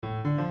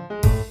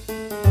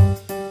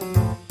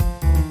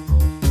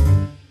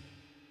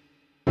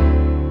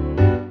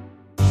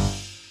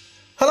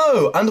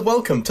Hello, and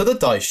welcome to the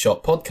Dyche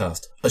Shot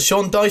Podcast, a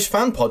Sean Dyche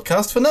fan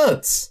podcast for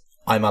nerds.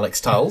 I'm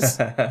Alex Towles.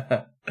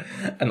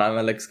 And I'm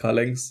Alex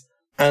Collings.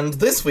 And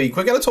this week,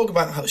 we're going to talk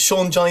about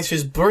Sean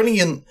Dyche's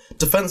brilliant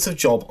defensive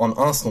job on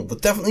Arsenal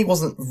that definitely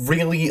wasn't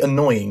really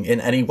annoying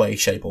in any way,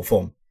 shape, or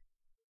form.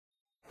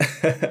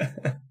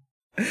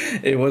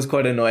 It was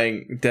quite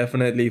annoying,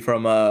 definitely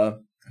from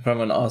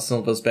an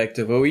Arsenal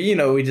perspective. But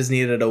we just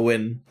needed a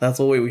win.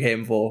 That's all we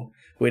came for.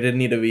 We didn't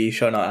need to be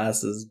showing our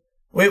asses.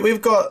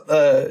 We've got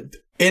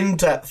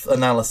in-depth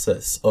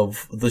analysis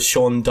of the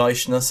Sean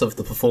Dyche-ness of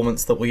the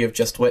performance that we have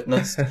just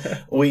witnessed.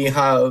 We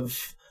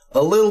have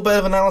a little bit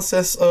of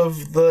analysis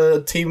of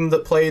the team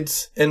that played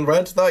in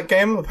red that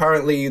game.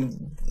 Apparently,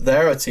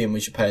 they're a team we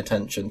should pay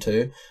attention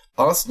to.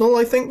 Arsenal,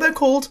 I think they're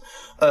called.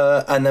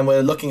 And then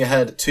we're looking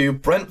ahead to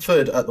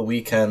Brentford at the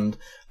weekend.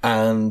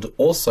 And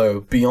also,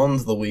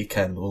 beyond the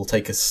weekend, we'll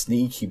take a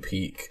sneaky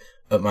peek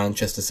at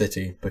Manchester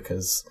City,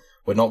 because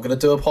we're not going to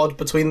do a pod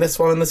between this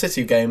one and the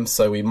City game,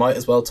 so we might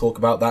as well talk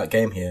about that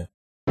game here.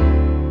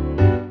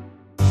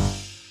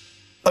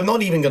 I'm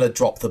not even going to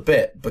drop the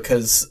bit,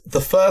 because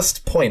the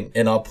first point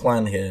in our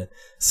plan here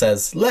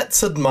says,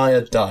 let's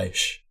admire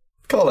Dyche.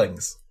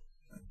 Collings.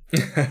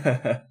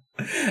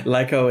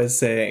 Like I was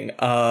saying,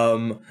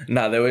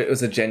 it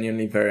was a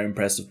genuinely very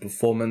impressive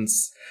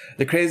performance.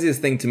 The craziest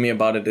thing to me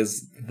about it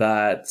is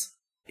that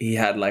he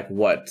had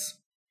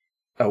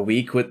a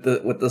week with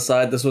the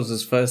side. This was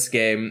his first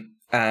game,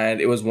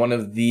 and it was one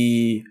of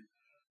the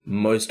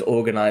most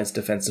organized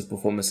defensive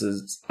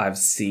performances I've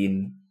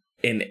seen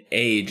in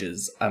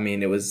ages. I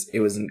mean, it was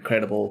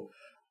incredible.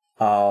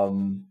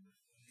 It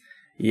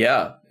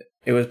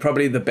was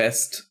probably the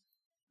best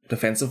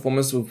defensive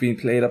performance we've been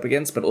played up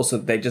against, but also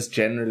they just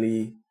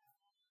generally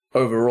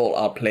overall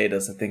outplayed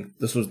us. I think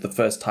this was the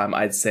first time,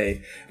 I'd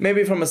say,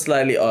 maybe from a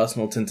slightly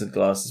Arsenal tinted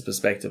glasses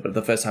perspective, but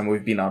the first time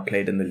we've been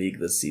outplayed in the league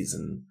this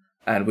season,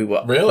 and we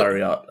were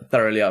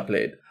thoroughly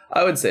outplayed,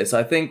 I would say. So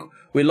I think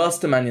we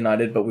lost to Man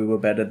United, but we were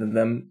better than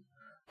them.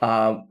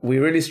 We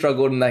really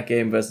struggled in that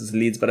game versus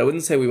Leeds, but I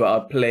wouldn't say we were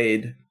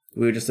outplayed.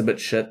 We were just a bit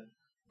shit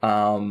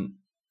in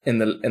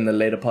the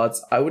later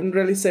parts. I wouldn't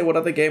really say what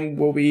other game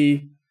were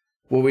we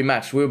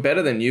matched. We were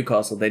better than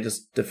Newcastle. They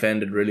just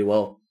defended really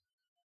well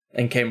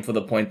and came for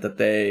the point that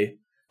they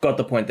got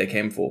the point they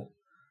came for.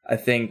 I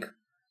think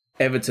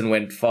Everton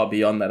went far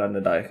beyond that under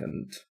Dyche,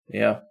 and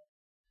yeah.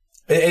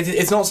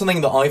 It's not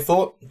something that I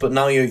thought, but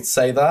now you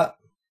say that,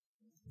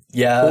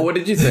 yeah. Well, what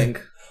did you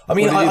think? I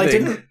mean, I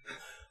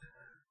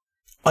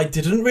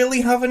didn't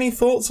really have any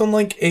thoughts on,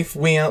 if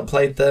we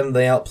outplayed them,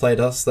 they outplayed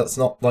us. That's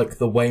not,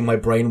 the way my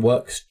brain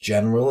works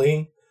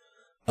generally.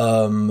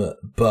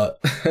 But,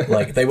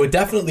 they were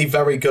definitely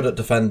very good at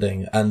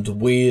defending, and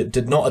we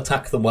did not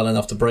attack them well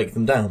enough to break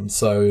them down.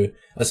 So,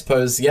 I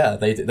suppose, yeah,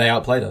 they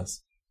outplayed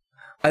us.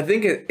 I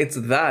think it's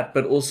that,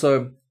 but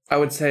also, I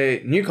would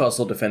say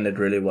Newcastle defended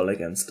really well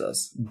against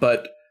us.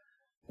 But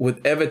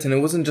with Everton,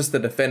 it wasn't just the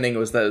defending, it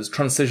was those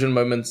transition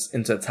moments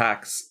into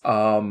attacks.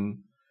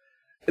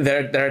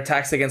 Their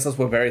attacks against us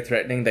were very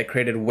threatening. They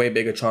created way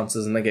bigger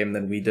chances in the game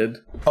than we did.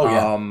 Oh,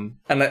 yeah.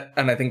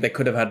 And I think they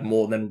could have had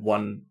more than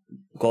one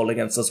goal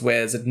against us,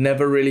 whereas it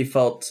never really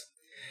felt...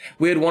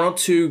 We had one or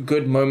two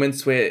good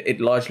moments where it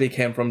largely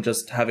came from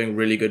just having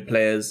really good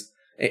players.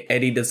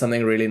 Eddie did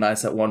something really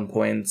nice at one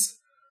point.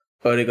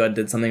 Odegaard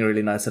did something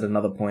really nice at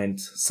another point.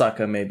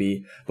 Saka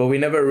maybe. But we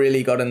never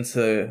really got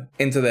into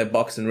their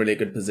box in really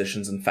good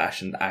positions and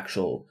fashioned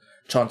actual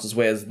chances,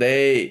 whereas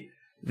they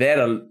had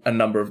a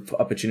number of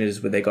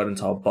opportunities where they got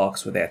into our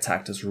box, where they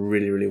attacked us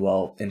really, really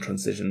well in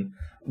transition.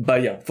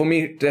 But yeah, for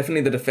me, definitely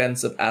the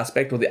defensive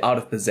aspect, or the out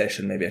of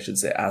possession, maybe I should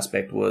say,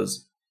 aspect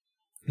was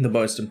the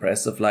most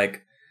impressive.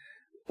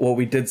 What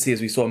we did see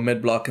is we saw a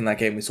mid block in that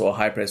game, we saw a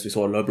high press, we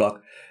saw a low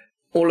block.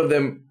 All of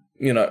them,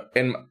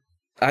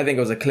 I think it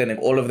was a clinic.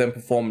 All of them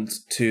performed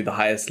to the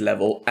highest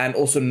level, and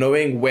also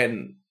knowing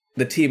when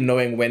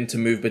to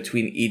move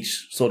between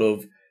each sort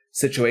of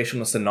situation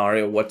or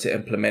scenario, what to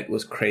implement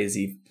was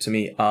crazy to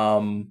me.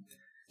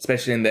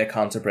 Especially in their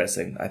counter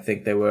pressing. I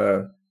think they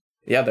were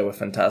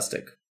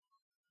fantastic.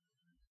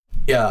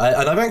 Yeah,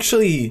 and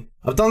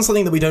I've done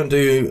something that we don't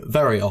do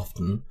very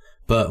often,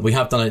 but we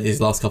have done it these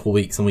last couple of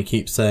weeks, and we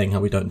keep saying how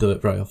we don't do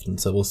it very often,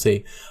 so we'll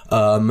see.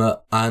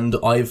 And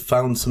I've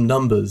found some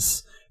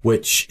numbers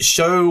which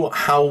show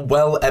how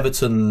well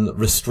Everton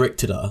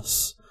restricted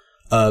us,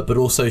 but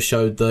also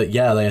showed that,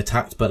 they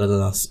attacked better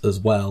than us as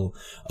well.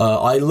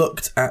 I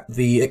looked at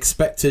the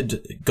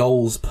expected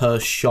goals per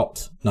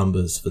shot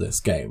numbers for this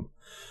game.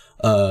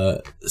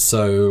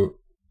 So,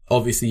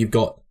 obviously you've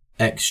got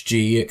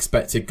XG,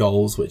 expected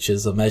goals, which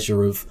is a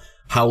measure of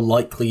how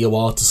likely you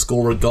are to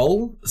score a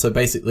goal. So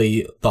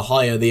basically, the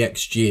higher the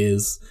XG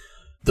is,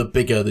 the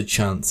bigger the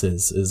chance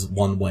is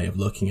one way of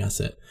looking at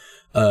it.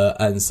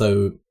 And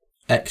so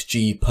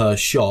XG per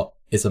shot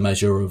is a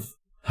measure of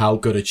how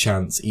good a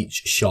chance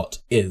each shot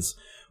is.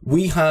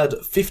 We had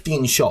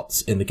 15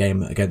 shots in the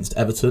game against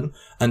Everton,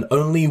 and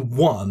only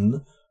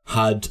one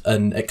had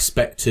an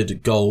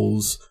expected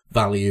goals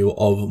value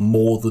of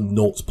more than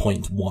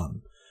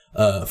 0.1.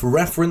 For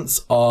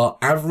reference, our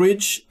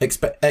average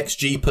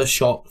XG per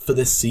shot for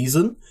this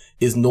season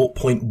is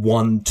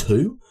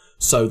 0.12.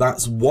 So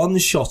that's one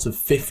shot of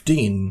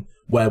 15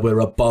 where we're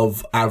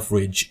above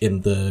average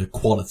in the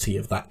quality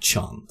of that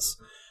chance.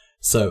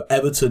 So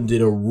Everton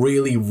did a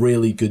really,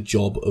 really good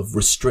job of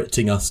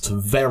restricting us to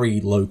very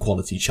low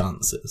quality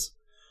chances.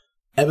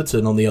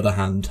 Everton, on the other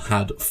hand,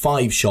 had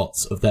 5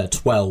 shots of their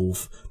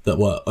 12 that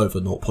were over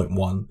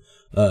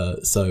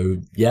 0.1. So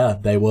yeah,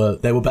 they were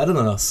better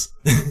than us.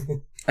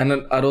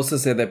 And I'd also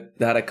say that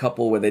they had a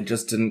couple where they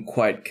just didn't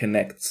quite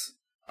connect,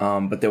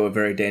 but they were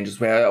very dangerous.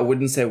 Where I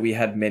wouldn't say we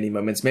had many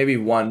moments. Maybe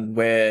one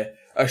where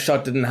a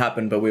shot didn't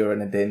happen, but we were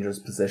in a dangerous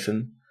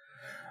position.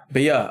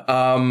 But yeah,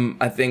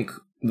 I think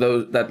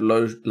that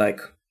low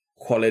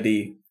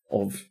quality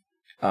of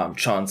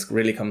chance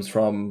really comes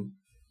from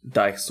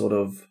Dyche's sort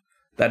of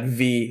that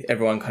V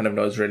everyone kind of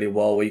knows really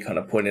well, where you kind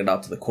of point it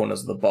out to the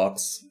corners of the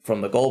box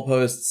from the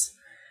goalposts.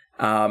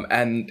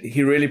 And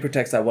he really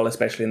protects that well,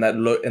 especially in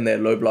their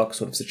low block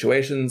sort of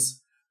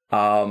situations.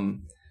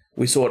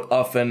 We saw it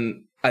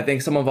often. I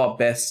think some of our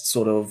best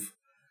sort of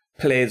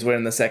plays were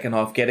in the second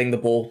half, getting the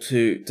ball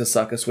to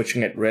Saka,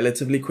 switching it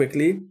relatively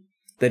quickly,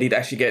 that he'd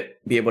actually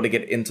be able to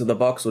get into the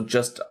box or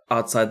just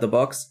outside the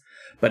box.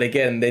 But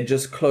again, they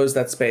just close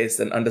that space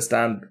and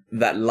understand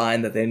that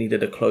line that they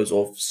needed to close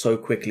off so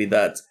quickly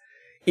that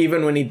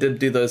even when he did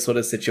do those sort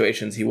of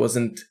situations, he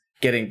wasn't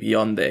getting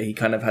beyond there. He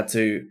kind of had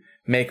to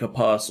make a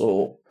pass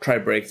or try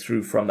break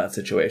through from that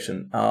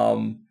situation.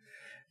 I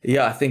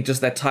think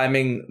just that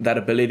timing, that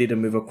ability to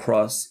move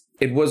across.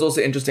 It was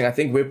also interesting. I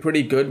think we're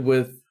pretty good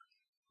with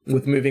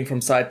moving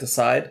from side to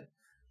side.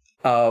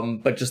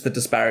 But just the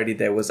disparity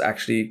there was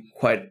actually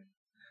quite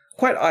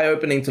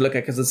eye-opening to look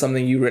at, because it's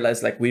something you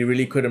realize we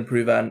really could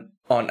improve on.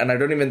 And I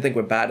don't even think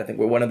we're bad. I think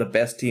we're one of the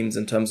best teams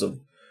in terms of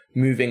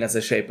moving as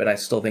a shape, and I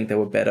still think they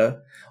were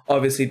better.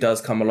 Obviously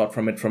does come a lot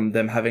from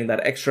them having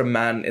that extra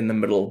man in the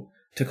middle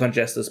to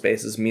congest the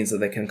spaces, means that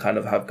they can kind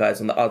of have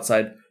guys on the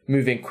outside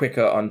moving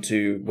quicker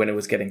onto when it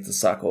was getting to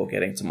Saka or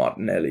getting to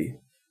Martinelli.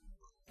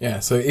 Yeah,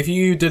 so if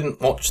you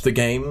didn't watch the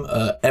game,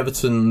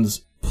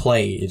 Everton's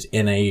played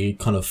in a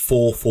kind of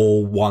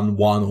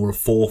 4-4-1-1 or a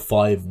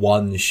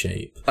 4-5-1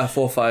 shape. A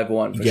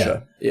 4-5-1 for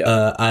sure.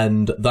 Yeah.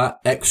 And that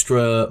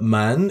extra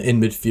man in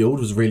midfield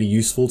was really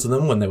useful to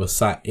them when they were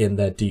sat in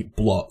their deep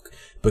block,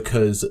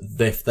 because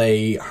if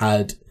they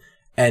had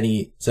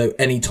any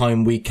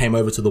time we came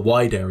over to the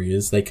wide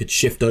areas, they could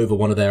shift over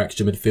one of their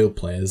extra midfield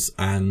players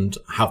and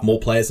have more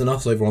players than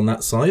us over on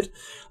that side.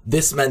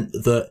 This meant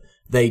that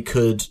they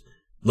could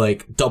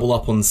double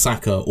up on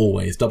Saka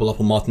always, double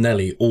up on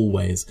Martinelli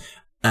always.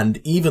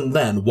 And even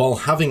then, while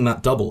having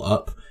that double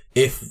up,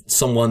 if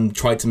someone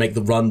tried to make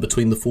the run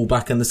between the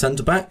fullback and the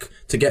centre-back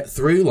to get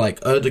through, like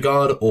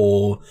Ødegaard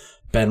or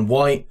Ben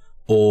White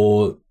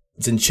or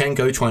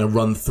Zinchenko trying to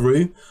run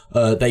through,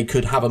 they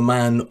could have a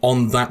man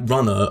on that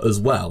runner as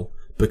well,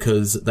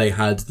 because they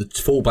had the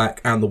fullback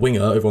and the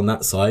winger over on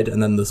that side,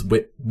 and then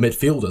the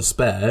midfielder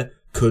spare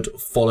could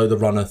follow the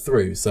runner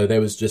through. So there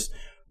was just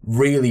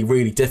really,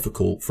 really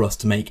difficult for us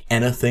to make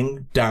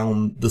anything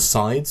down the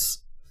sides.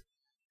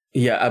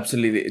 Yeah,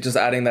 absolutely. Just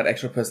adding that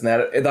extra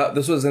personality.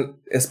 This was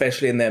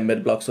especially in their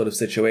mid-block sort of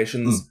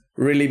situations.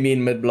 Really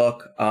mean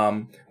mid-block.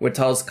 Where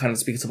Tals kind of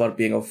speaks about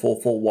being a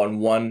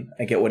 4-4-1-1.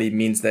 I get what he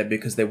means there,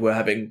 because they were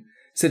having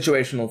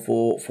situational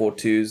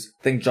 4-4-2s.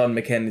 I think John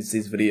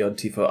McKenzie's video on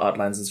Tifo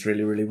outlines this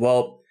really, really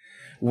well.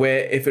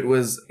 Where if it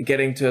was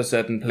getting to a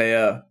certain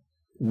player,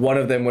 one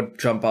of them would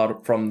jump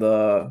out from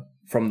the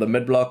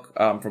mid-block,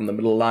 from the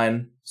middle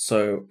line.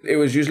 So it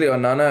was usually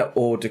Onana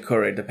or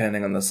Doucouré,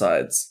 depending on the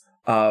sides.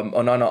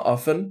 Onana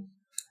often.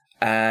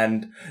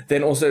 And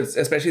then also,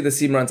 especially the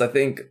seam runs, I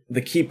think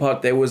the key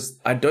part there was,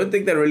 I don't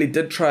think they really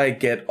did try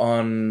get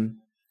on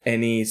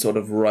any sort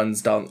of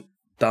runs down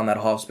that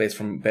half space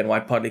from Ben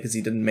White, partly because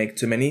he didn't make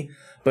too many.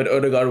 But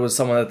Ødegaard was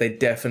someone that they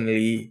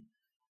definitely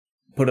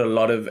put a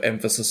lot of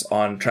emphasis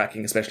on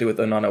tracking, especially with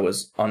Onana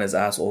was on his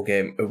ass all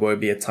game.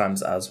 Iwobi at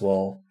times as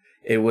well.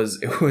 It was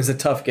a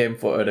tough game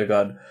for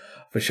Ødegaard,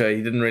 for sure.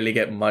 He didn't really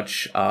get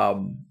much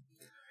to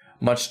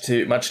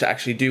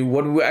actually do.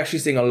 What we were actually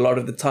seeing a lot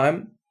of the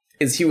time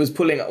is he was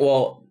pulling,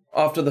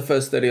 after the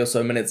first 30 or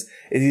so minutes,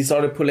 is he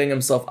started pulling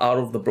himself out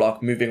of the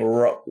block, moving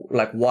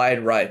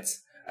wide right,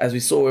 as we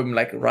saw him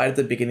right at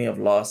the beginning of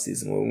last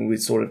season when we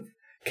sort of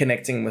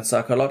connecting with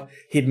Saka a lot.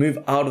 He'd move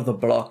out of the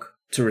block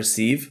to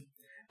receive,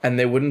 and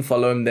they wouldn't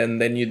follow him. Then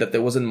they knew that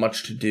there wasn't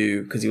much to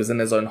do because he was in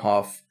his own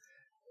half,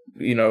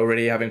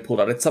 already having pulled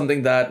out. It's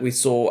something that we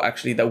saw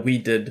actually that we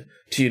did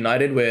to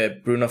United,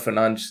 where Bruno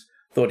Fernandes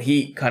thought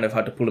he kind of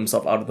had to pull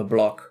himself out of the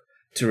block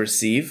to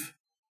receive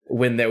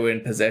when they were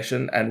in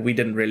possession, and we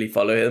didn't really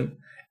follow him.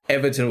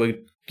 Everton were,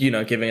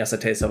 giving us a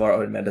taste of our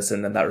own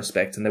medicine in that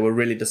respect, and they were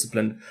really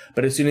disciplined.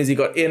 But as soon as he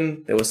got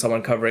in, there was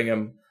someone covering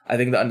him. I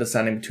think the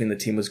understanding between the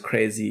team was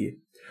crazy.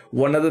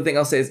 One other thing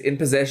I'll say is in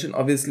possession,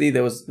 obviously,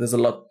 there's a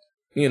lot,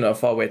 a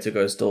far way to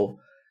go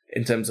still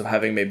in terms of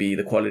having maybe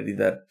the quality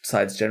that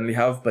sides generally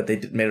have, but they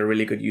made a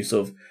really good use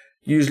of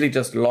usually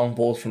just long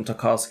balls from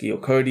Tarkowski or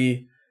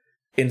Cody,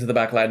 into the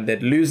back line,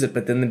 they'd lose it,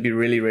 but then they'd be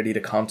really ready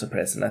to counter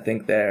press. And I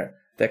think their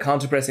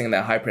counter pressing and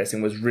their high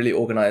pressing was really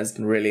organized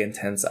and really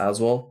intense as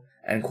well,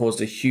 and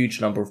caused a huge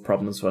number of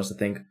problems for us. I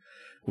think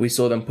we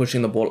saw them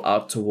pushing the ball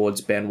out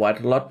towards Ben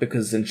White a lot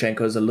because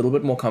Zinchenko is a little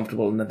bit more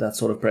comfortable in that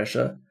sort of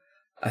pressure.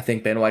 I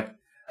think Ben White,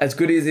 as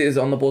good as he is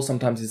on the ball,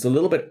 sometimes he's a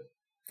little bit,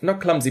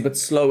 not clumsy, but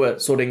slower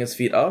sorting his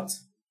feet out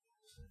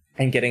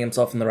and getting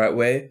himself in the right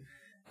way.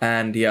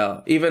 And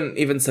yeah, even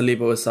Saliba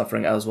was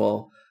suffering as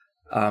well.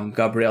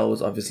 Gabriel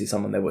was obviously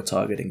someone they were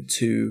targeting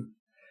too.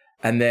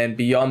 And then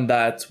beyond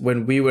that,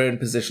 when we were in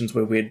positions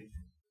where we'd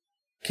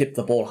keep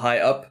the ball high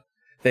up,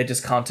 they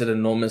just countered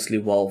enormously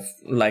well,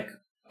 like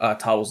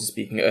Tal was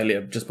speaking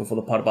earlier, just before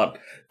the pod, about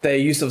their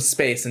use of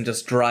space and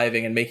just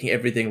driving and making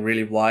everything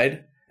really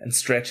wide and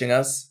stretching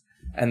us.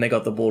 And they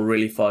got the ball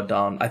really far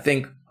down. I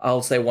think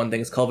I'll say one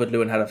thing is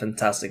Calvert-Lewin had a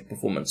fantastic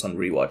performance on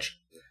rewatch.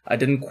 I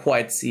didn't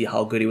quite see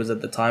how good he was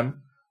at the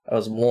time. I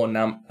was more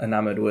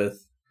enamored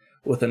with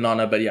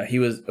Onana, but yeah,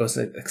 it was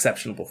an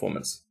exceptional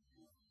performance.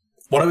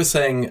 What I was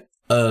saying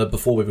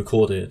before we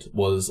recorded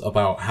was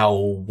about how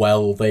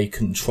well they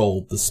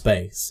controlled the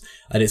space.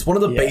 And it's one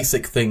of the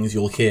basic things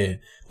you'll hear.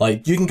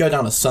 Like, you can go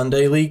down a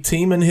Sunday League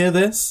team and hear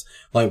this.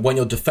 Like, when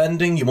you're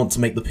defending, you want to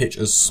make the pitch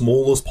as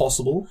small as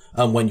possible.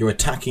 And when you're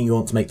attacking, you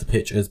want to make the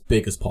pitch as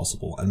big as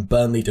possible. And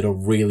Burnley did a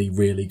really,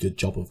 really good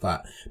job of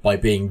that by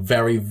being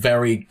very,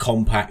 very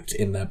compact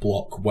in their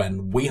block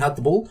when we had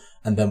the ball.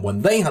 And then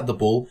when they had the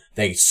ball,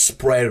 they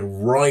spread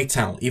right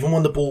out. Even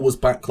when the ball was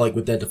back, like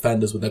with their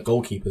defenders, with their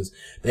goalkeepers,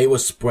 they were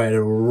spread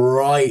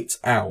right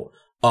out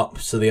up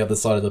to the other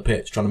side of the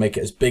pitch, trying to make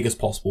it as big as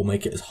possible,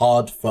 make it as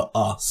hard for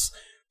us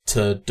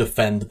to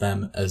defend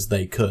them as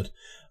they could.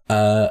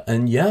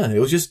 And yeah, it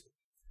was just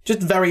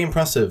very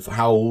impressive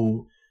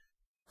how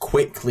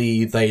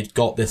quickly they'd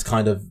got this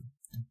kind of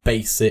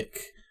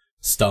basic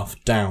stuff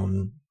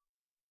down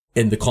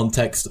in the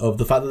context of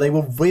the fact that they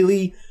were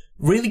really,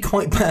 really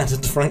quite bad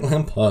at Frank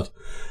Lampard.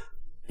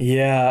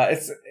 Yeah,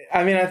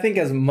 I think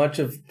as much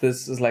of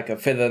this is like a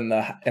feather in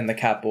the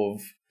cap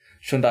of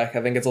Sean Dyche,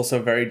 I think it's also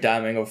very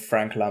damning of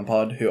Frank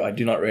Lampard, who I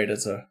do not rate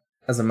as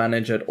a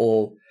manager at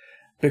all.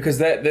 Because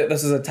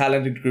this is a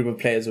talented group of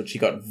players which he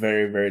got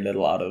very, very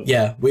little out of.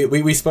 Yeah,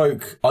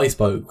 I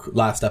spoke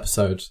last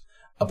episode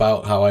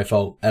about how I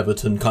felt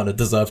Everton kind of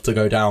deserved to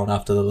go down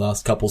after the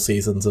last couple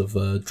seasons of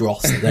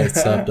dross that they've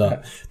served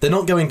up. They're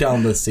not going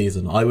down this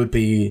season. I would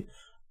be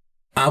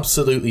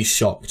absolutely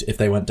shocked if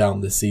they went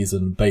down this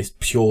season based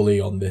purely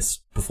on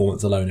this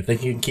performance alone. If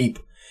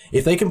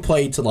they can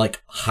play to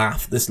like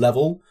half this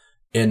level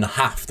in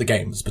half the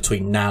games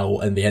between now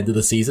and the end of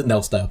the season,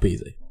 they'll stay up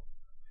easy.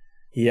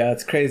 Yeah,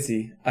 it's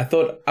crazy. I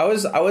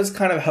was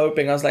kind of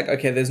hoping, I was like,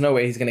 okay, there's no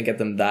way he's going to get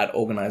them that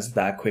organized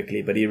that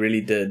quickly, but he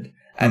really did.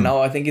 And now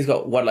I think he's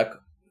got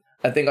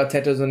I think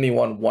Arteta's only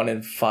won 1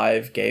 in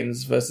 5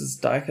 games versus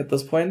Dyche at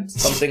this point.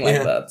 Something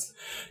like that.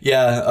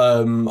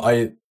 Yeah,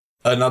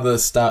 another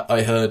stat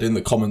I heard in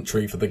the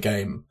commentary for the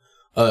game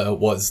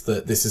was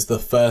that this is the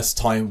first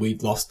time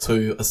we'd lost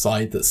to a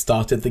side that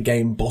started the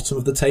game bottom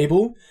of the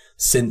table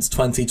since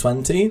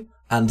 2020,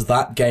 and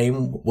that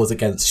game was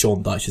against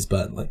Sean Dyche's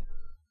Burnley.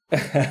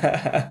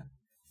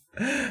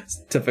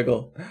 It's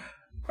typical.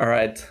 All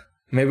right.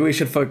 Maybe we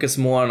should focus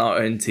more on our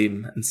own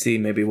team and see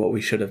maybe what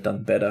we should have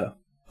done better.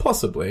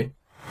 Possibly.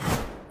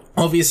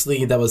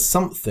 Obviously, there was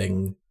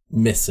something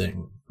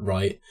missing,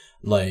 right?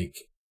 Like,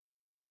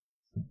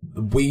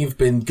 we've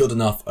been good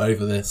enough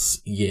over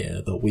this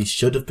year that we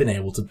should have been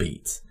able to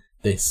beat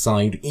this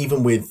side,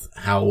 even with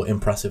how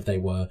impressive they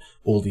were,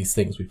 all these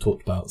things we've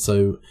talked about.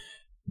 So,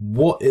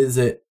 what is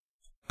it,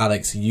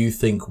 Alex, you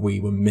think we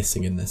were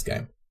missing in this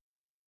game?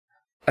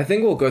 I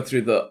think we'll go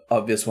through the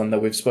obvious one that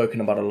we've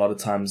spoken about a lot of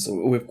times.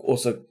 We've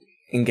also,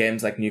 in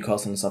games like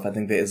Newcastle and stuff, I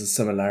think there is a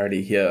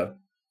similarity here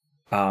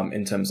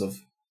in terms of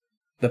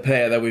the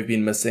player that we've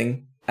been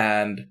missing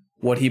and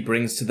what he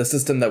brings to the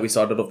system that we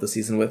started off the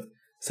season with.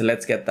 So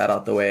let's get that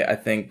out the way. I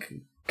think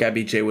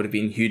Gabby J would have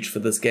been huge for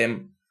this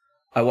game.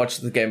 I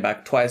watched the game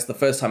back twice. The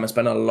first time I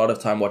spent a lot of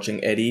time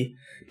watching Eddie,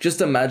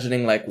 just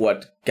imagining like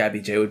what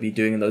Gabby J would be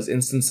doing in those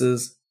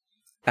instances.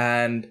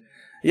 And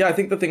yeah, I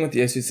think the thing with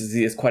Jesus is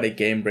he is quite a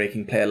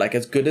game-breaking player. Like,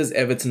 as good as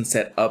Everton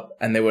set up,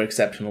 and they were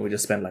exceptional, we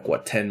just spent,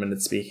 10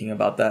 minutes speaking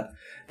about that.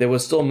 There were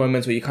still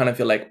moments where you kind of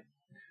feel like,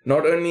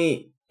 not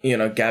only,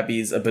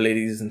 Gabby's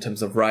abilities in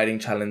terms of riding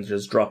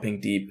challenges, dropping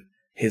deep,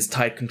 his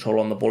tight control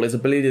on the ball, his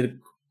ability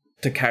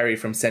to carry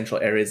from central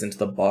areas into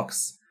the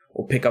box,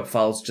 or pick up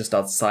fouls just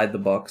outside the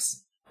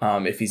box,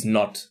 if he's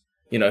not,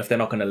 if they're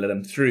not going to let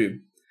him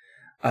through.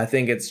 I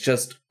think it's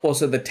just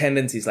also the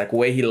tendencies, like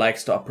where he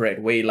likes to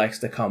operate, where he likes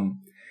to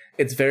come.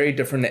 It's very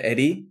different to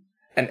Eddie,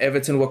 and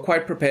Everton were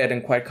quite prepared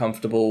and quite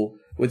comfortable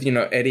with,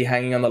 Eddie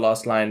hanging on the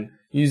last line,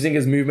 using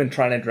his movement,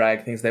 trying to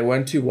drag things. They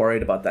weren't too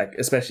worried about that,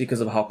 especially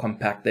because of how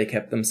compact they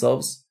kept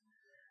themselves.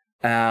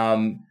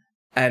 And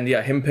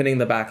yeah, him pinning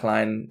the back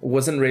line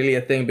wasn't really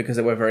a thing because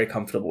they were very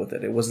comfortable with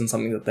it. It wasn't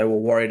something that they were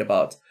worried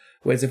about.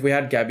 Whereas if we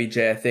had Gabby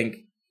J, I think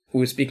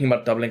we were speaking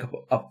about doubling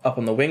up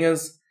on the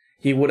wingers.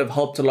 he would have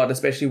helped a lot,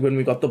 especially when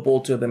we got the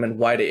ball to them in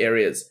wider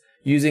areas.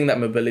 Using that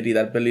mobility,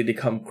 that ability to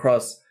come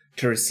across,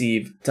 to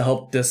receive, to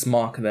help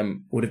dismark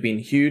them would have been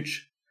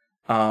huge.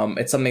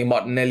 It's something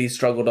Martinelli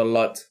struggled a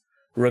lot,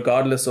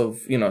 regardless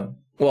of,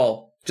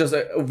 just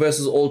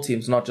versus all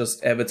teams, not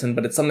just Everton,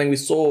 but it's something we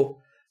saw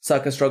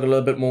Saka struggle a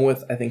little bit more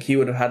with. I think he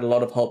would have had a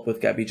lot of help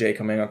with Gabby J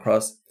coming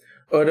across.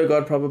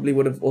 Odegaard probably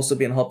would have also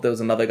been helped. There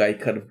was another guy who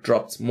could have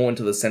dropped more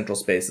into the central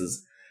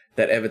spaces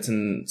that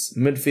Everton's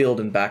midfield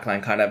and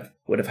backline kind of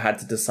would have had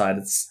to decide.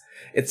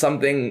 It's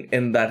something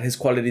in that his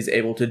quality is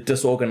able to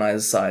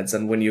disorganize sides,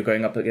 and when you're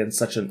going up against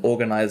such an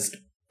organized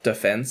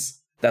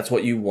defense, that's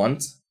what you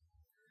want.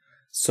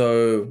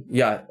 So,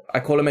 yeah, I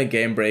call him a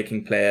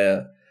game-breaking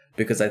player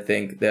because I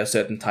think there are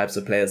certain types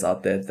of players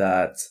out there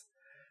that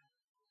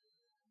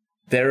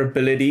their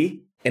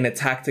ability in a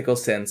tactical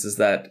sense is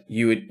that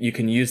you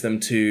can use them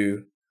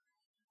to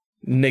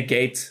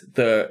negate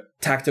the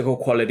tactical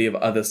quality of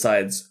other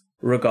sides,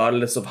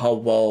 regardless of how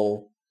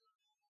well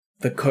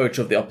the coach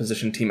of the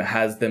opposition team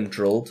has them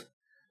drilled.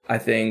 I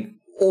think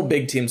all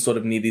big teams sort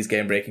of need these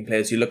game-breaking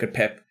players. You look at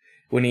Pep,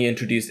 when he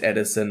introduced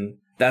Edison,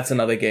 that's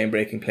another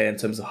game-breaking player in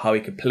terms of how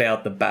he could play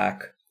out the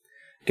back,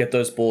 get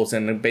those balls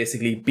in, and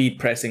basically beat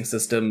pressing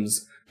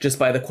systems just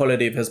by the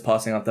quality of his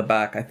passing out the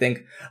back. I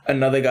think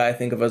another guy I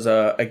think of as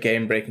a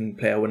game-breaking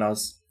player when I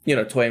was,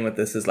 toying with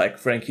this is like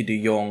Frankie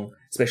de Jong,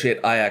 especially at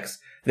Ajax.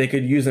 They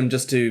could use him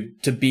just to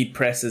beat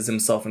presses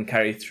himself and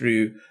carry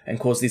through and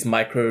cause these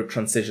micro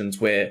transitions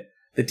where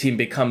the team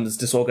becomes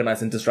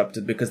disorganized and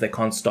disrupted because they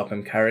can't stop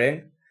him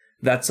carrying.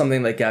 That's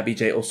something that Gabby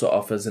J also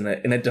offers in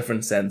a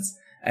different sense.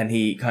 And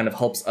he kind of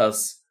helps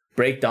us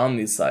break down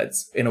these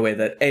sides in a way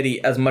that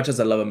Eddie, as much as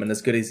I love him and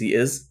as good as he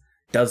is,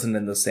 doesn't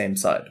in the same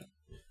side.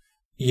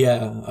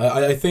 Yeah,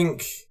 I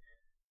think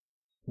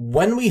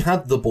when we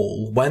had the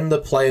ball, when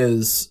the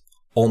players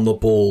on the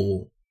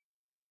ball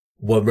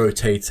were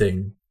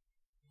rotating,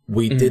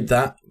 we did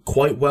that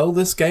quite well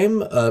this game,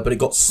 but it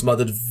got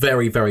smothered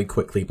very, very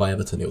quickly by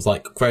Everton. It was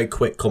like very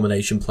quick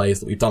combination plays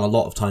that we've done a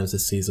lot of times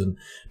this season,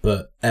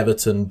 but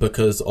Everton,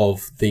 because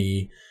of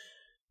the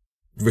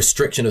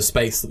restriction of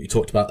space that we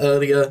talked about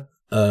earlier,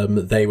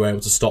 they were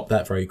able to stop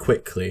that very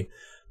quickly.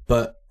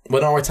 But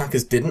when our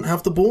attackers didn't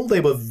have the ball, they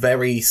were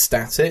very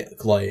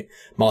static. Like,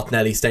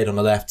 Martinelli stayed on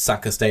the left,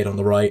 Saka stayed on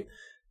the right,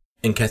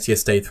 Nketiah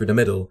stayed through the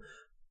middle.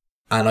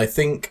 And I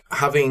think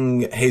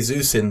having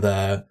Jesus in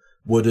there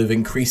would have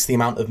increased the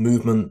amount of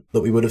movement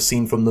that we would have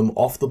seen from them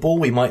off the ball.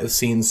 We might have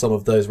seen some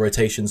of those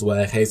rotations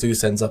where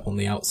Jesus ends up on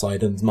the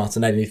outside and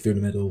Martinelli through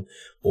the middle,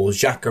 or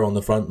Xhaka on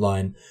the front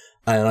line.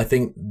 And I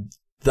think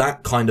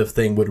that kind of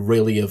thing would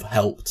really have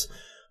helped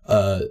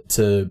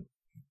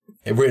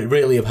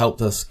really have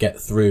helped us get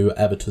through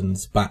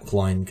Everton's back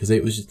line, because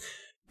it was just,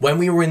 when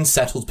we were in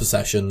settled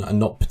possession and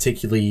not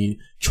particularly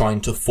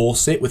trying to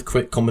force it with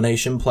quick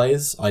combination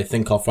plays, I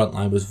think our front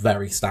line was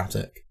very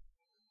static.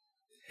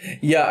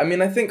 Yeah, I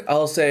mean, I think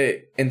I'll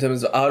say in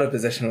terms of out of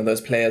possession when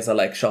those players are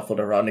like shuffled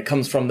around, it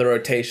comes from the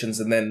rotations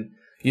and then,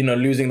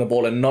 losing the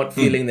ball and not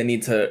feeling the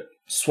need to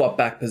swap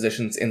back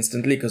positions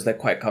instantly because they're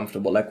quite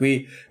comfortable. Like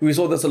we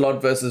saw this a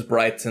lot versus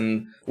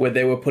Brighton, where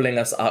they were pulling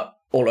us up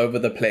all over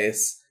the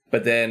place.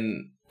 But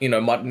then,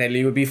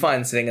 Martinelli would be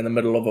fine sitting in the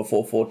middle of a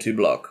 4-4-2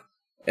 block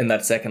in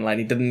that second line.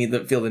 He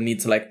didn't feel the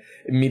need to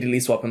immediately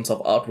swap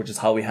himself out, which is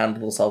how we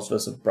handled ourselves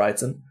versus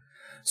Brighton.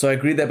 So I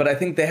agree there, but I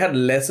think they had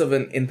less of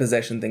an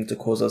in-possession thing to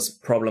cause us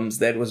problems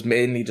there. It was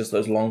mainly just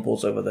those long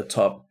balls over the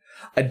top.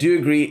 I do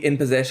agree in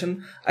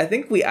possession. I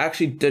think we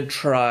actually did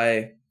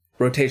try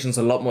rotations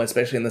a lot more,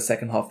 especially in the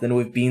second half, than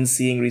we've been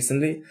seeing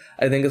recently.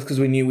 I think it's because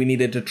we knew we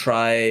needed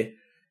to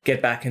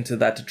get back into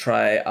that to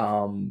try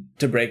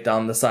to break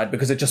down the side,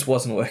 because it just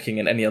wasn't working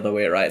in any other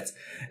way, right?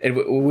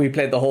 We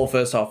played the whole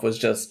first half was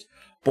just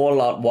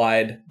ball out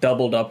wide,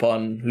 doubled up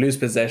on, lose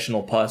possession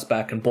or pass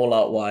back and ball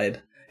out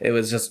wide. It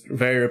was just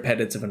very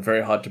repetitive and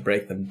very hard to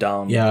break them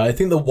down. Yeah, I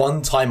think the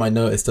one time I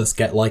noticed us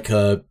get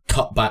a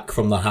cutback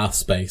from the half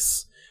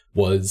space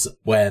was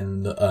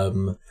when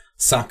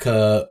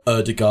Saka,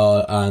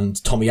 Odegaard and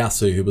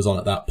Tomiyasu, who was on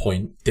at that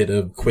point, did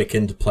a quick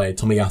interplay.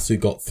 Tomiyasu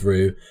got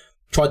through,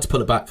 tried to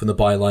pull it back from the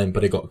byline,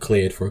 but it got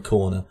cleared for a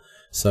corner.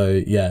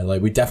 So yeah,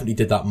 we definitely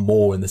did that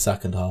more in the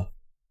second half.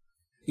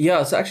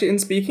 Yeah, so actually in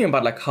speaking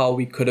about how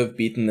we could have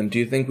beaten them, do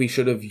you think we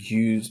should have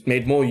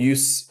made more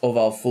use of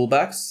our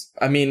fullbacks?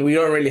 I mean, we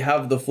don't really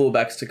have the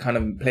fullbacks to kind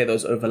of play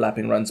those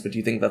overlapping runs, but do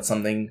you think that's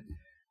something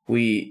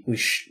we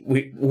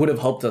would have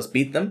helped us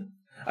beat them?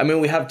 I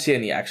mean, we have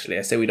Tierney actually.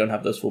 I say we don't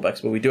have those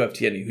fullbacks, but we do have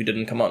Tierney who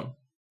didn't come on.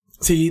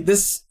 See,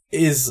 this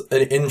is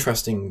an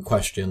interesting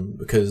question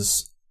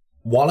because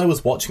while I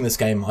was watching this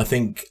game, I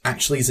think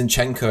actually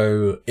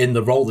Zinchenko, in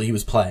the role that he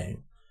was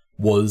playing,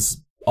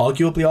 was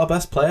arguably our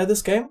best player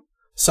this game.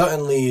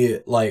 Certainly,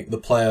 the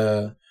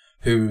player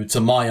who, to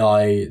my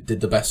eye,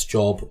 did the best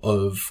job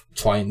of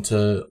trying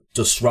to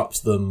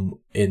disrupt them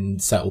in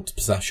settled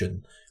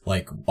possession,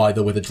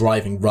 either with a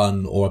driving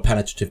run or a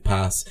penetrative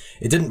pass.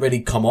 It didn't really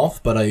come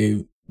off, but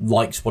I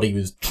liked what he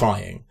was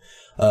trying.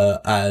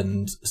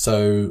 And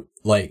so,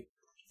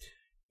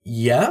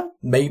 yeah,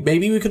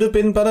 maybe we could have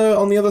been better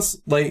on the other,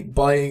 like,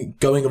 by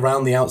going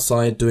around the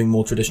outside, doing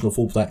more traditional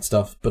fullback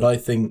stuff. But I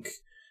think,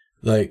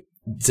 like,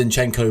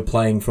 Zinchenko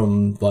playing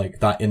from, like,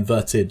 that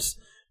inverted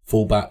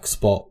fullback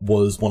spot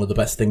was one of the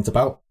best things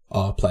about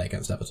our play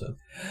against Everton.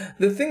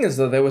 The thing is,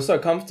 though, they were so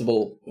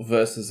comfortable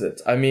versus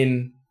it. I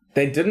mean,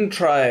 they didn't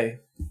try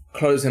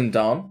close him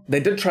down. They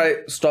did try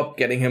stop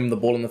getting him the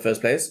ball in the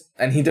first place,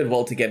 and he did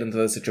well to get into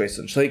the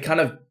situation. So he kind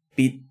of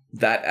beat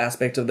that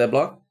aspect of their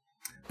block.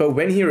 But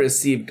when he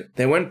received,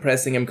 they weren't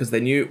pressing him because they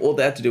knew all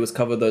they had to do was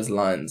cover those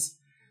lines.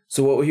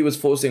 So what he was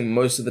forcing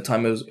most of the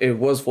time, it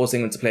was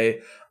forcing him to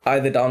play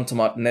either down to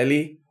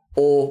Martinelli,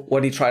 or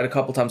what he tried a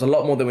couple times, a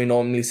lot more than we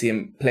normally see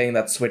him playing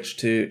that switch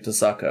to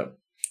Saka.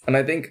 And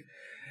I think,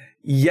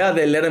 yeah,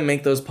 they let him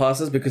make those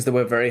passes because they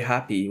were very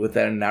happy with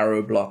their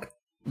narrow block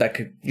that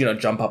could,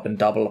 jump up and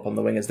double up on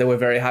the wingers. They were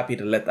very happy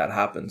to let that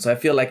happen. So I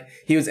feel like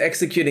he was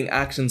executing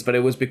actions, but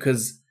it was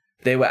because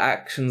they were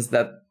actions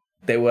that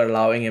they were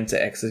allowing him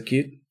to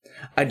execute.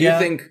 I do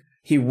think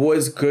he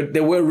was good.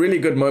 There were really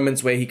good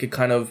moments where he could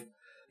kind of,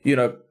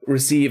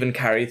 receive and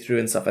carry through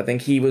and stuff. I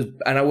think he was,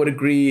 and I would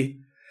agree.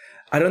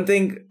 I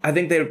think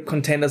they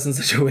contend us in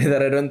such a way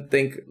that I don't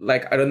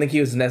think he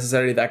was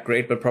necessarily that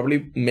great, but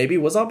maybe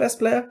was our best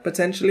player,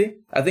 potentially.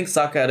 I think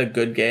Saka had a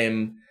good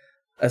game,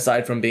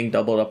 aside from being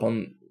doubled up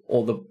on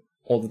all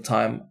the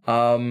time.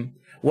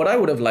 What I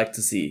would have liked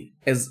to see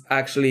is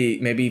actually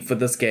maybe for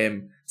this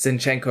game,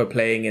 Zinchenko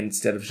playing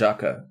instead of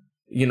Xhaka.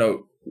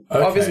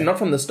 Obviously not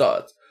from the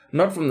start,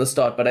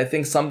 but I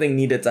think something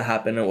needed to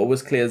happen. And what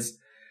was clear is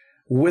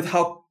with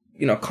how,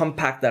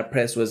 compact that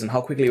press was and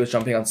how quickly he was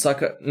jumping on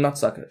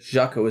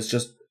Xhaka was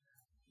just,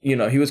 he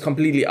was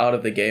completely out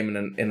of the game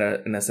in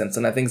a sense.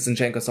 And I think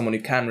Zinchenko is someone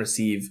who can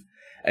receive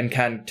and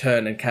can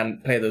turn and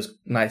can play those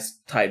nice,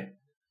 tight,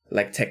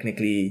 like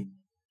technically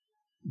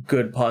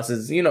good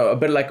passes, a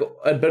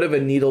bit of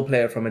a needle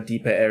player from a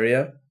deeper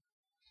area.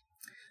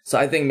 So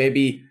I think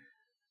maybe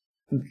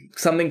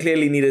something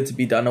clearly needed to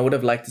be done. I would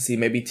have liked to see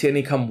maybe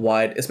Tierney come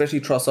wide,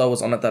 especially Trossard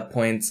was on at that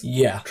point.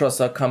 Yeah.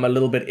 Trossard come a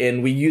little bit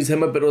in. We use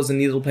him a bit as a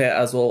needle player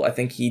as well. I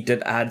think he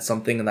did add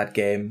something in that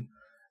game.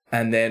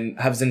 And then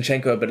have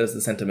Zinchenko a bit as the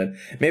sentiment.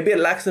 Maybe it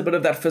lacks a bit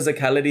of that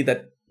physicality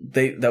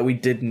that we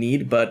did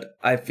need, but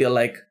I feel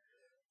like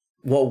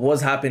what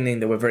was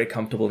happening, they were very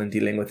comfortable in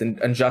dealing with. And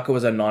Xhaka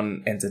was a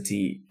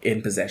non-entity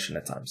in possession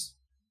at times.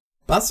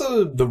 That's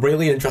the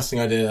really interesting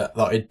idea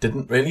that I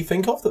didn't really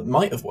think of that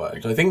might have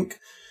worked.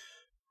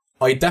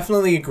 I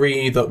definitely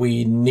agree that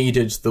we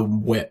needed the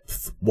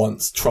width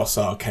once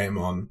Trossard came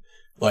on.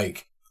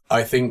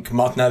 I think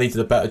Martinelli did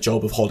a better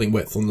job of holding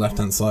width on the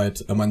left-hand side,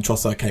 and when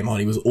Trossard came on,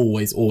 he was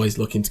always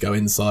looking to go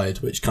inside,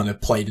 which kind of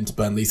played into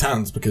Burnley's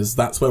hands, because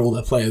that's where all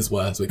their players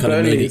were, so it kind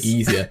of made it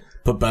easier.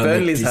 But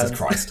Burnley's Jesus hands.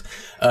 Christ.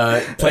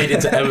 Played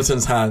into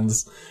Everton's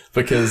hands,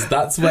 because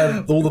that's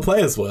where all the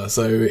players were,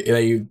 so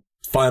they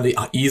finally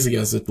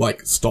easier to,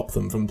 stop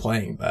them from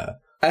playing there.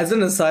 As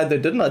an aside, though,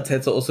 didn't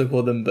Arteta also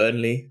call them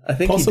Burnley? I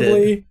think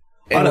possibly. He did.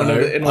 I don't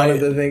know. In one of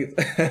the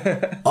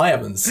things. I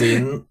haven't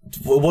seen.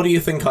 What do you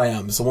think I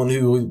am? Someone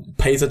who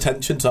pays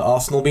attention to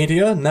Arsenal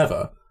media?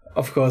 Never.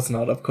 Of course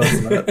not.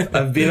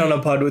 I've been on a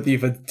pod with you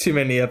for too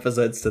many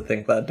episodes to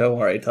think that. Don't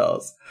worry,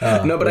 Charles.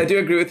 No, but I do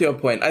agree with your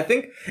point. I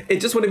think it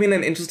just would have been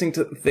an interesting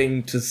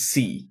thing to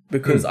see,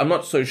 because I'm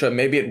not so sure.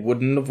 Maybe it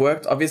wouldn't have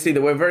worked. Obviously,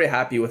 they were very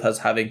happy with us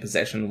having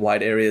possession,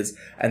 wide areas,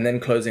 and then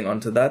closing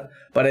onto that.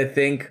 But I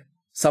think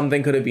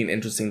something could have been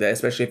interesting there,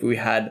 especially if we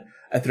had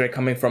a threat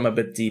coming from a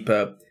bit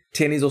deeper.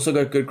 Tierney's also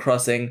got good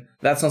crossing.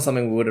 That's not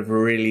something we would have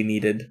really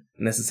needed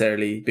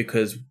necessarily,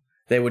 because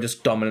they were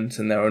just dominant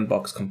in their own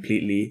box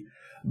completely.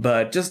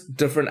 But just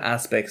different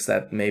aspects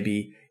that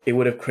maybe it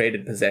would have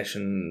created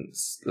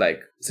possessions,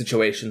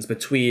 situations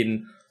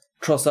between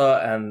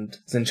Trossard and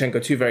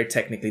Zinchenko, two very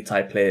technically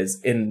tight players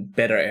in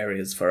better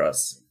areas for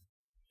us.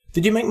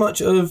 Did you make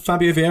much of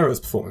Fabio Vieira's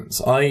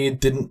performance? I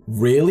didn't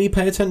really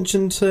pay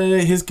attention to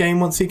his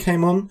game once he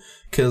came on,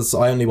 because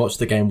I only watched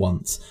the game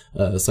once,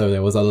 so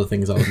there was other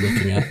things I was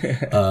looking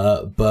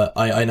at. But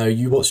I know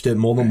you watched it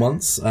more than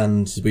once,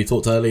 and we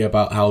talked earlier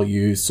about how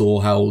you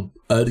saw how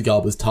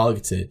Ødegaard was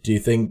targeted. Do you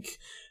think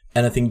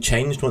anything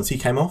changed once he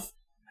came off?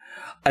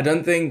 I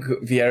don't think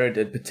Vieira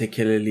did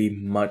particularly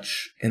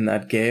much in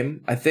that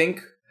game. I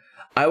think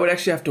I would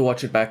actually have to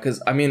watch it back, because,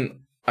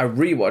 I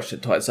rewatched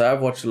it twice, so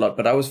I've watched a lot,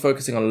 but I was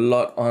focusing a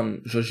lot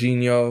on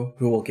Jorginho,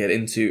 who we'll get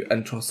into,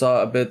 and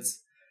Trossard a bit.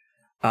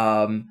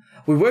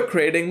 We were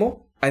creating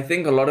more. I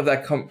think a lot of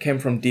that came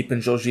from deep,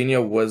 and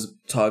Jorginho was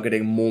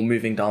targeting more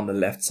moving down the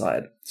left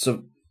side.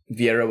 So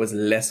Vieira was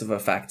less of a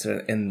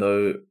factor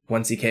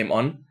once he came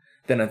on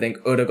than I think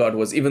Ødegaard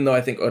was, even though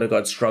I think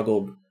Ødegaard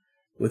struggled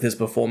with his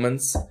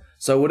performance.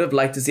 So I would have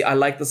liked to see, I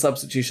like the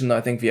substitution, though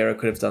I think Vieira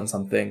could have done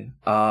something.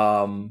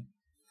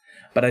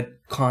 But I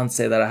can't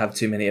say that I have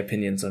too many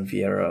opinions on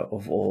Vieira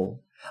of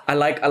all. I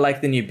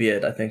like the new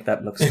beard. I think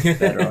that looks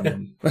better on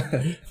him.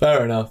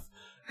 Fair enough.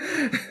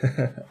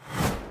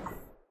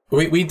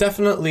 We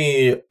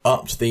definitely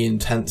upped the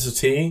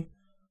intensity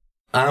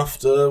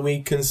after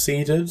we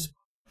conceded,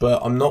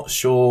 but I'm not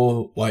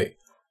sure,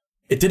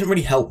 it didn't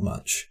really help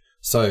much.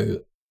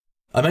 So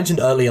I mentioned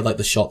earlier, like,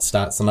 the shot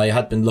stats, and I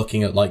had been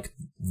looking at, like,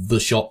 the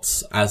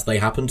shots as they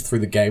happened through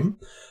the game.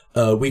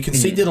 We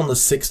conceded on the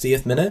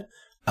 60th minute,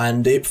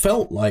 and it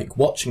felt like,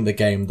 watching the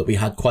game, that we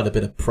had quite a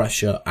bit of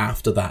pressure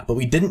after that, but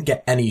we didn't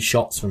get any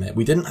shots from it.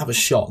 We didn't have a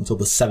shot until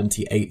the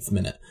 78th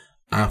minute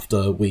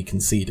after we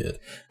conceded.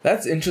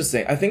 That's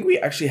interesting. I think we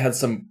actually had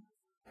some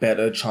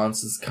better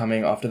chances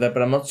coming after that,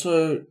 but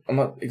I'm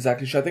not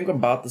exactly sure. I think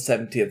about the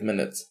 70th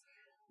minute,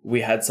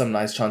 we had some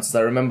nice chances.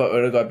 I remember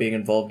Odegaard being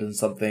involved in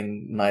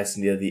something nice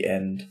near the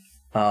end,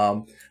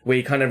 where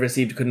he kind of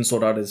couldn't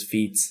sort out his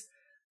feet,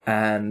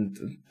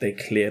 and they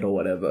cleared or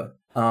whatever.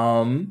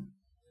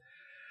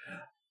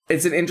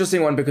 It's an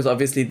interesting one because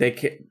obviously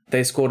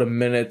they scored a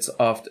minute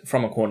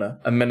from a corner,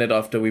 a minute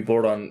after we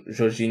brought on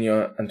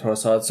Jorginho and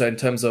Trossard. So in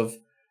terms of,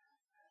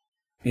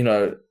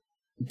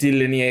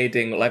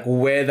 delineating like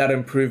where that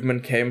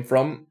improvement came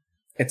from,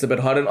 it's a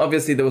bit hard. And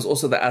obviously there was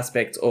also the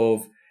aspect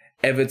of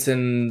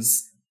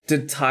Everton's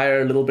did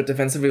tire a little bit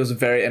defensively. It was a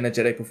very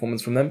energetic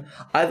performance from them.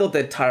 I thought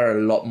they'd tire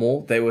a lot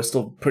more. They were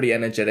still pretty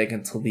energetic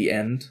until the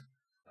end.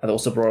 I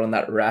also brought on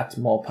that rat,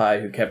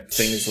 Morpie, who kept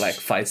things like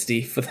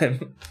feisty for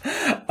them.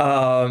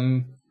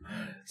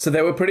 So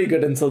they were pretty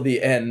good until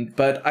the end.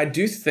 But I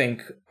do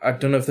think, I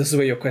don't know if this is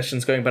where your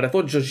question's going, but I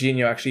thought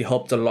Jorginho actually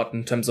helped a lot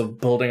in terms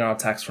of building our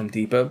attacks from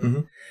deeper.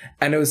 Mm-hmm.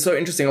 And it was so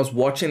interesting. I was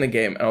watching the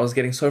game and I was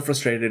getting so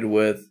frustrated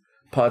with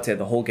Partey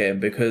the whole game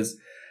because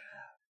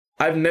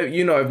I've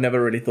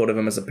never really thought of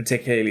him as a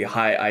particularly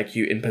high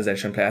IQ in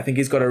possession player. I think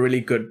he's got a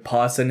really good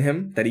pass in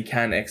him that he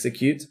can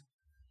execute.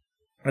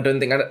 I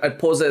don't think I'd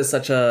pause it as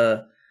such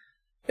a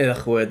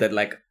word that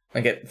like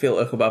I feel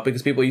about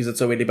because people use it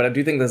so weirdly, but I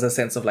do think there's a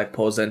sense of like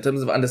pause in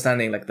terms of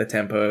understanding like the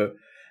tempo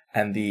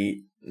and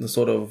the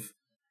sort of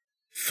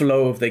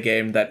flow of the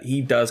game that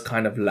he does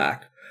kind of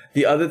lack.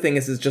 The other thing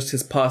is just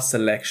his pass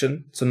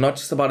selection. So not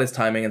just about his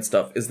timing and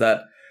stuff, is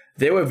that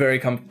they were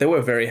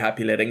very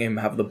happy letting him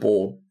have the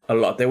ball a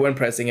lot. They weren't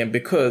pressing him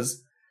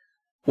because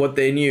what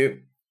they knew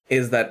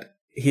is that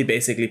he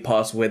basically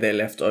passed where they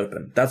left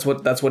open. That's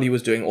what he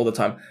was doing all the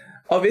time.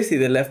 Obviously,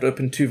 they left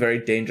open two very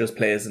dangerous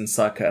players in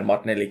Saka and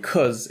Martinelli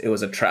because it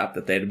was a trap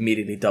that they'd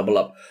immediately double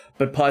up.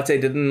 But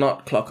Partey did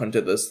not clock onto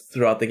this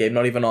throughout the game,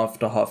 not even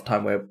after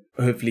half-time where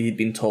hopefully he'd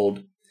been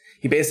told.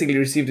 He basically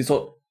received his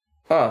thought,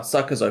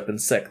 Saka's open,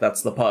 sick,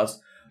 that's the pass.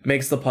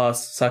 Makes the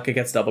pass, Saka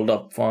gets doubled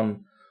up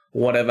on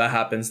whatever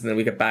happens, and then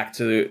we get back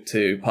to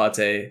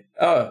Partey.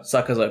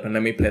 Saka's open,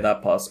 let me play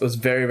that pass. It was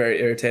very, very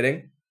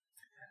irritating.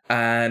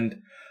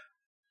 And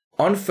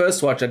on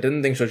first watch, I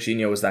didn't think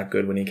Jorginho was that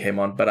good when he came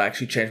on, but I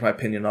actually changed my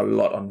opinion a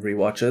lot on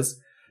rewatches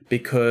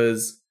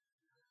because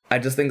I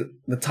just think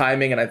the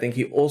timing, and I think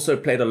he also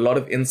played a lot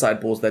of inside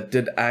balls that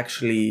did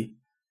actually,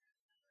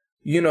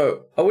 I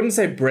wouldn't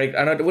say break,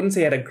 and I wouldn't say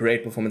he had a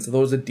great performance. I thought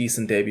it was a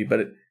decent debut,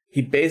 but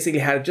he basically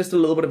had just a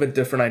little bit of a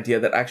different idea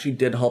that actually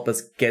did help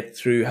us get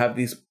through, have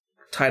these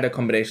tighter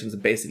combinations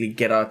and basically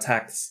get our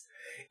attacks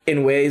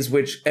in ways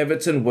which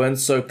Everton weren't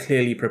so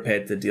clearly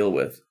prepared to deal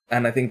with.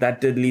 And I think that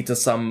did lead to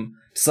some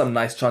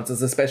nice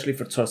chances, especially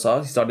for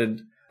Trossard. He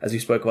started, as you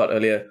spoke about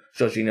earlier,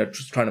 Jorginho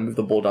just trying to move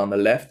the ball down the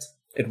left.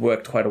 It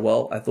worked quite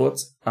well, I thought,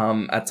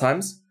 at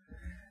times.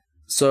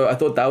 So I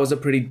thought that was a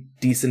pretty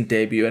decent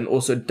debut, and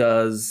also it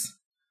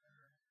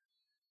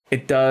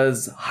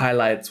does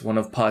highlight one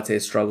of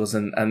Partey's struggles,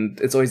 and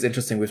it's always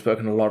interesting. We've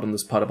spoken a lot on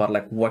this part about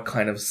like what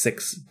kind of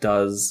six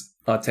does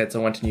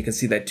Arteta want, and you can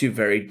see they're two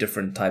very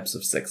different types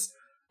of six.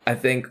 I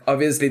think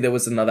obviously there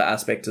was another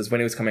aspect is when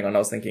he was coming on, I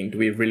was thinking, do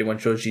we really want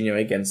Jorginho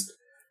against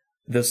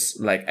this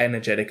like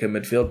energetic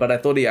midfield? But I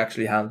thought he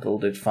actually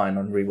handled it fine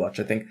on rewatch.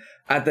 I think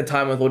at the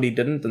time I thought he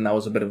didn't, and that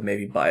was a bit of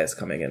maybe bias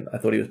coming in. I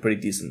thought he was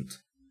pretty decent.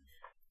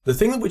 The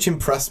thing which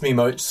impressed me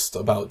most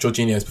about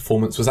Jorginho's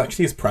performance was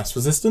actually his press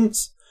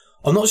resistance.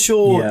 I'm not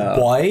sure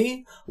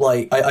why.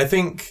 Like, I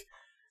think,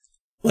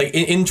 like,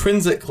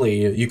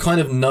 intrinsically, you kind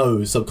of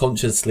know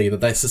subconsciously that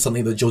this is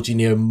something that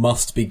Jorginho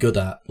must be good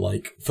at.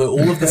 Like, for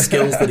all of the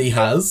skills that he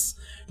has,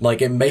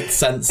 like, it makes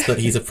sense that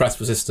he's a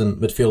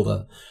press-resistant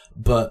midfielder.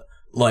 But,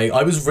 like,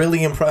 I was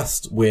really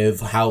impressed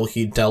with how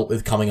he dealt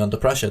with coming under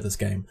pressure this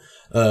game.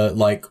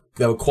 Like,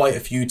 there were quite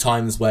a few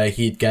times where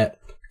he'd get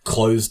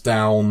closed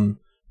down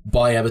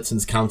by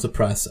Everton's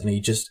counter-press, and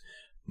he'd just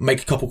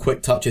make a couple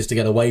quick touches to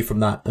get away from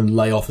that and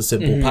lay off a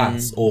simple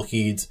pass, or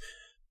he'd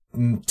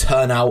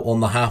turn out on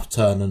the half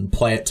turn and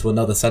play it to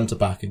another centre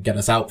back and get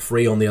us out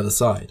free on the other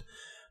side.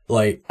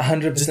 Like,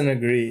 100%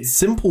 agree.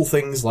 Simple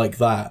things like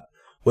that,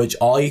 which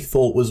I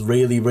thought was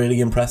really, really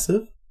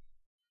impressive.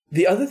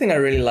 The other thing I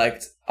really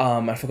liked,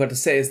 I forgot to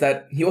say, is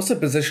that he also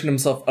positioned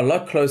himself a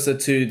lot closer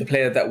to the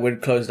player that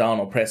would close down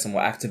or press and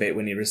will activate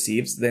when he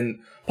receives. Then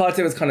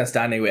Partey was kind of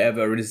standing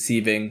wherever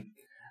receiving.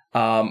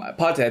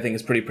 Partey, I think,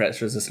 is pretty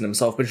press resistant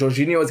himself, but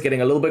Jorginho is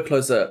getting a little bit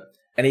closer,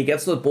 and he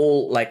gets the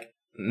ball like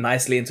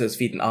nicely into his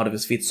feet and out of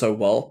his feet so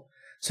well.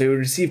 So he would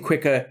receive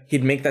quicker,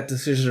 he'd make that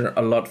decision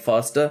a lot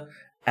faster,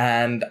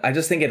 and I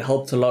just think it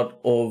helped a lot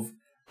of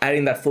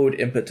adding that forward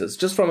impetus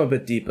just from a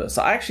bit deeper.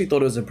 So I actually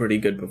thought it was a pretty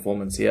good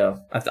performance here.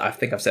 I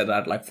think I've said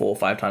that like 4 or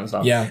 5 times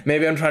now. Yeah.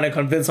 Maybe I'm trying to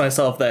convince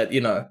myself that,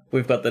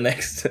 we've got the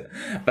next.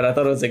 But I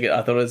thought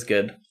it was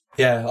good.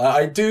 Yeah,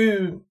 I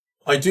do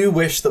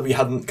wish that we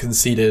hadn't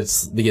conceded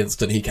the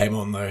instant he came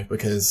on, though,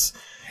 because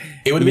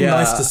it would have been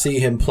nice to see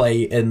him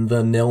play in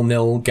the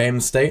 0-0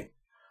 game state,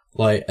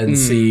 and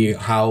see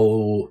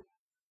how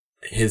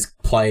his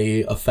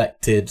play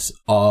affected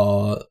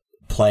our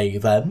play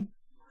then.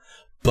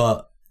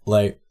 But,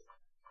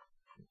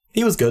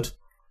 he was good.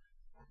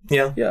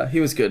 Yeah. Yeah, he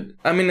was good.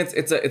 I mean,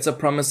 it's a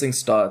promising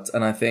start,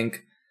 and I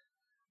think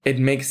it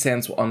makes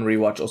sense on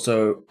rewatch.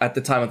 Also, at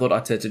the time, I thought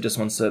Arteta just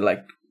wants to,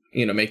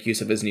 make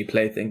use of his new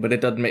play thing, but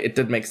it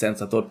did make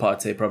sense. I thought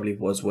Partey probably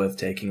was worth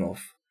taking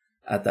off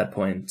at that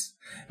point.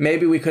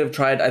 Maybe we could have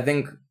tried. I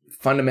think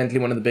fundamentally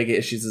one of the bigger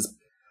issues is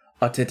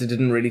Arteta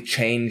didn't really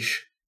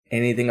change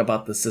anything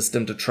about the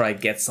system to try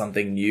get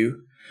something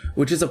new,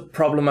 which is a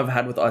problem I've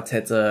had with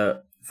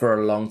Arteta for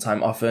a long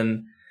time.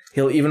 Often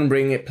he'll even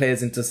bring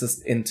players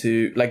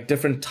into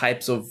different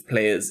types of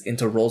players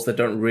into roles that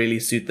don't really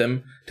suit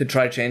them to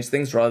try change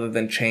things rather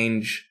than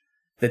change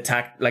the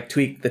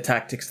tweak the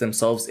tactics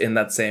themselves in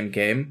that same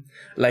game.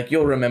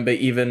 You'll remember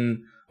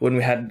even when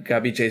we had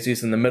Gabi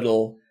Jesus in the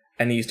middle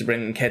and he used to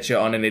bring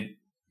Nketiah on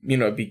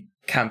and be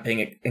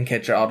camping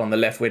Nketiah out on the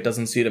left where it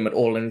doesn't suit him at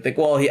all. And you think,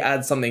 well, he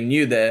adds something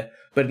new there,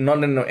 but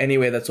not in any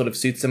way that sort of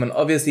suits him. And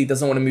obviously he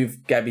doesn't want to move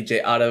Gabi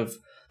J out of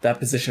that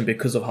position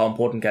because of how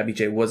important Gabi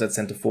J was at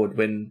centre forward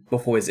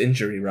before his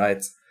injury,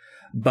 right?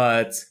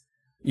 But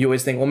you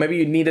always think, well, maybe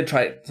you need to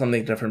try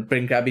something different.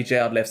 Bring Gabi J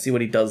out left, see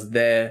what he does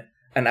there,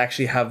 and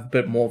actually have a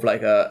bit more of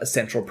a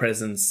central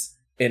presence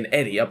in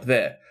Eddie up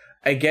there.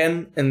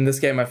 Again, in this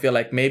game, I feel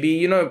like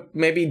maybe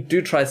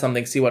do try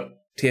something, see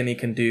what Tierney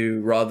can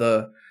do,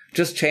 rather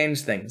just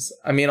change things.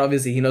 I mean,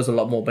 obviously he knows a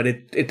lot more, but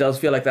it does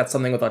feel like that's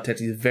something with Arteta.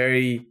 He's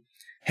very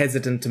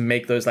hesitant to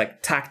make those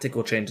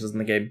tactical changes in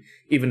the game,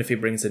 even if he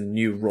brings in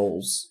new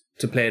roles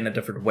to play in a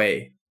different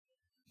way.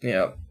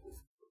 Yeah.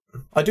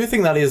 I do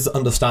think that is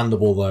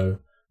understandable, though,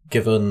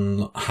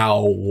 given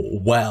how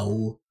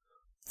well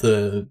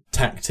the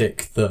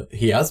tactic that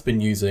he has been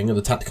using and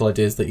the tactical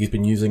ideas that he's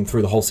been using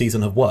through the whole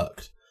season have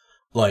worked.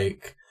 I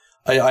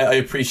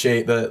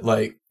appreciate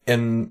that,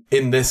 in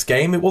this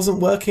game it wasn't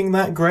working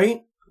that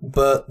great,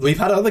 but we've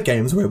had other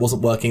games where it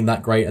wasn't working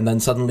that great and then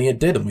suddenly it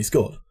did and we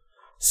scored.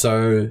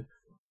 So,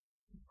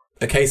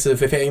 a case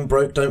of if it ain't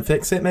broke, don't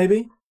fix it,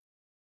 maybe?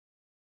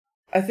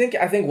 I think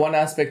one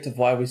aspect of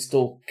why we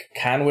still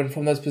can win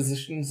from those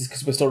positions is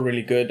because we're still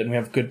really good and we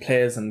have good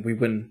players and we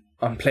win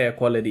on player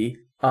quality.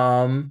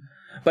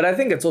 But I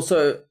think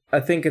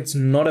it's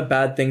not a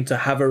bad thing to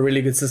have a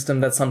really good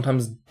system that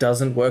sometimes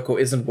doesn't work or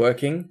isn't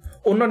working.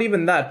 Or not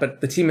even that, but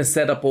the team is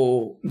set up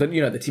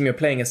the team you're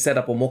playing is set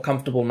up or more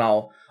comfortable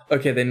now.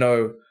 Okay, they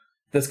know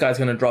this guy's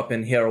going to drop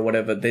in here or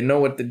whatever. They know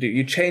what to do.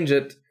 You change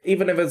it,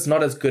 even if it's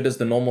not as good as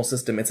the normal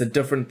system, it's a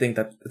different thing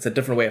it's a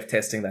different way of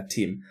testing that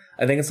team.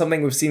 I think it's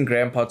something we've seen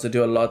Graham Potter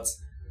do a lot,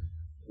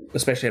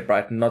 especially at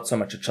Brighton, not so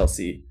much at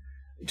Chelsea.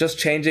 Just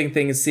changing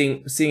things,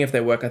 seeing if they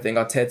work. I think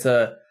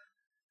Arteta,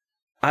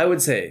 I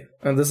would say,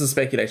 and this is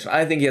speculation,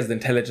 I think he has the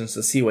intelligence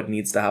to see what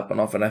needs to happen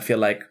often. I feel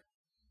like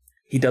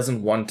he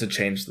doesn't want to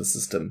change the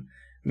system.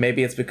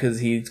 Maybe it's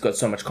because he's got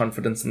so much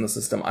confidence in the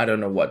system. I don't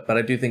know what, but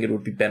I do think it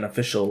would be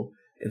beneficial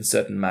in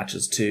certain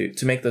matches to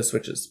make those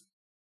switches.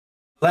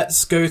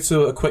 Let's go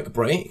to a quick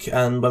break,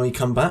 and when we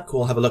come back,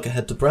 we'll have a look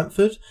ahead to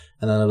Brentford,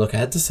 and then a look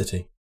ahead to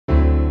City.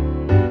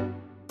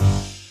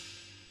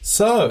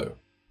 So,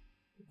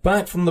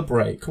 back from the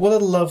break. What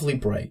a lovely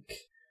break.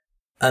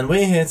 And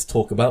we're here to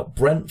talk about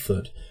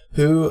Brentford,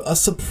 who are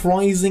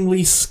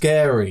surprisingly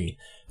scary.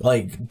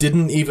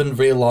 Didn't even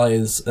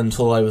realise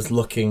until I was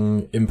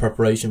looking in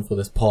preparation for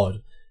this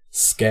pod.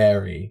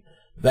 Scary.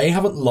 They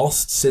haven't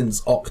lost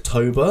since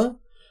October,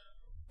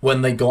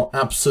 when they got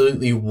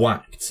absolutely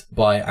whacked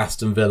by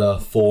Aston Villa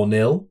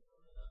 4-0.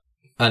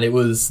 And it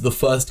was the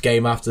first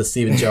game after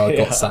Steven Gerrard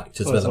got sacked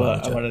as Villa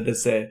manager. I wanted to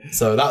say.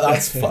 So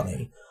that's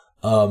funny.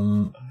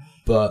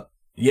 But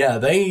yeah,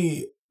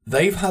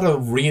 they've had a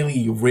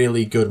really,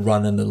 really good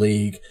run in the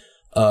league.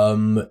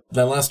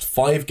 Their last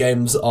 5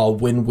 games are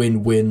win,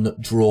 win, win,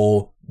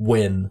 draw,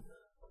 win.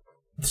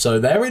 So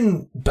they're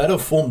in better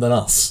form than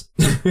us.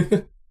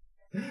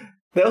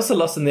 They also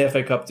lost in the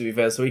FA Cup, to be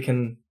fair, so we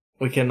can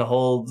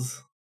hold,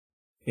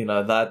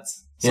 that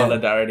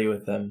solidarity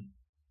with them.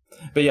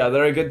 But yeah,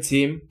 they're a good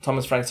team.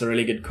 Thomas Frank's a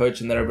really good coach,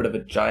 and they're a bit of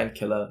a giant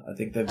killer. I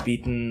think they've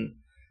beaten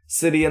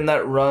City in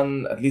that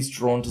run, at least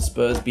drawn to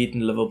Spurs,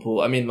 beaten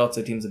Liverpool. I mean, lots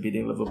of teams are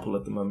beating Liverpool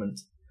at the moment.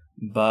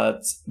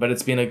 But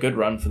it's been a good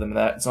run for them.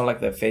 It's not like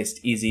they've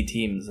faced easy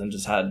teams and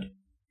just had,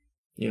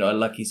 a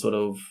lucky sort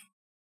of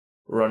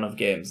run of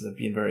games. They've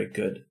been very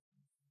good.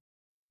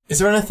 Is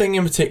there anything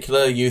in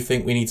particular you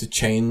think we need to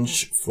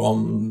change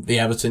from the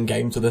Everton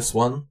game to this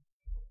one?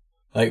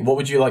 What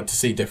would you like to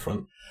see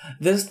different?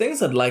 There's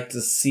things I'd like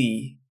to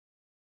see,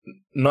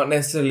 not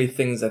necessarily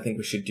things I think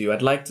we should do.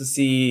 I'd like to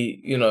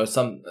see,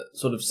 some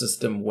sort of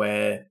system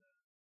where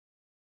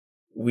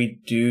we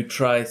do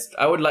try.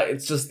 I would like.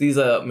 It's just these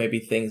are maybe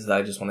things that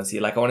I just want to see.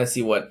 Like I want to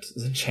see what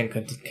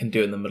Zinchenko can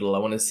do in the middle. I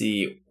want to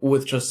see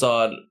with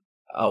Trossard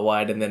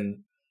wide and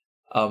then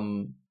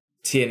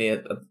Tierney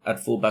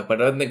at fullback.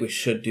 But I don't think we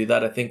should do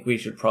that. I think we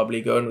should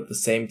probably go in with the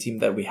same team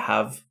that we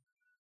have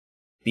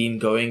been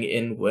going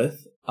in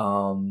with.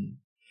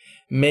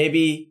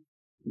 Maybe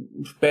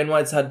Ben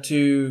White's had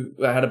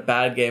a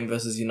bad game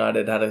versus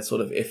United. Had a sort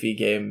of iffy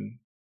game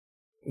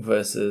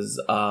versus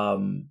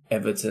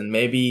Everton.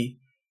 Maybe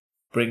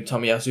bring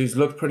Tomiyasu, who's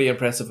looked pretty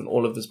impressive in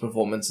all of his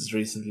performances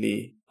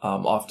recently,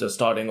 after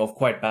starting off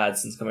quite bad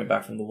since coming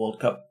back from the World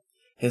Cup.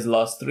 His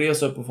last 3 or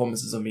so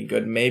performances have been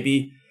good.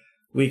 Maybe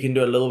we can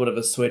do a little bit of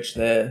a switch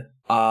there.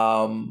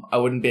 I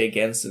wouldn't be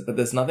against it, but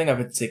there's nothing I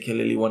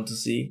particularly want to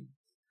see.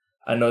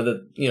 I know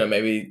that,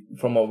 maybe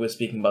from what we're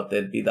speaking about,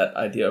 there'd be that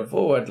idea of,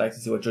 I'd like to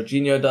see what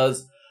Jorginho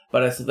does,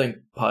 but I still think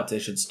Partey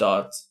should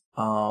start,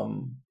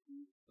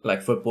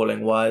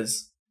 footballing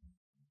wise.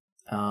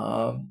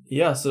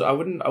 So I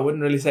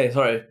wouldn't really say,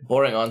 sorry,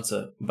 boring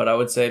answer, but I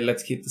would say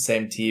let's keep the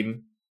same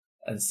team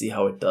and see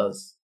how it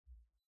does.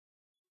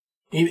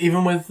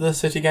 Even with the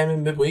City game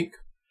in midweek?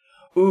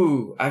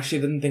 Ooh,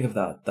 actually didn't think of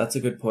that. That's a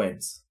good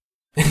point.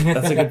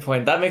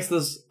 That makes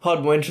this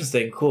pod more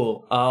interesting.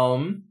 Cool.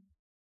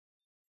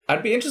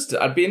 I'd be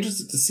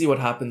interested to see what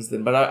happens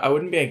then, but I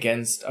wouldn't be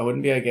against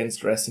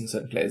resting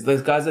certain players.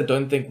 There's guys I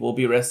don't think will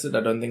be rested.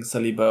 I don't think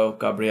Saliba or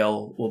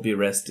Gabriel will be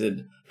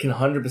rested. Can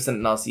 100%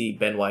 now see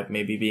Ben White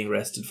maybe being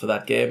rested for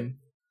that game.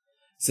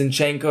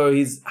 Zinchenko,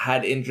 he's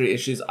had injury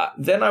issues.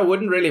 Then I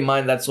wouldn't really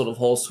mind that sort of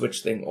whole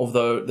switch thing,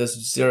 although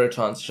there's zero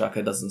chance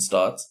Xhaka doesn't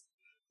start,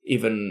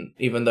 even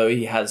though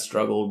he has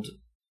struggled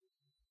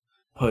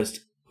post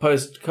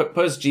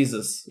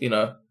Jesus,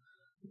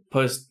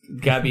 post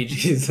Gabby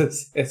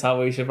Jesus is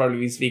how we should probably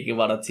be speaking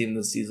about our team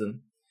this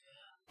season.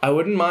 I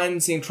wouldn't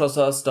mind seeing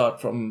Trossard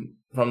start from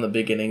the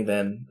beginning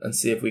then and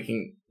see if we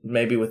can,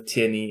 maybe with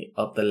Tierney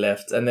up the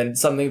left, and then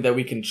something that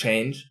we can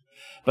change.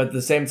 But at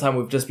the same time,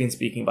 we've just been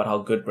speaking about how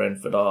good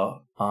Brentford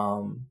are.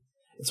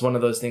 It's one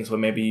of those things where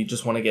maybe you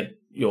just want to get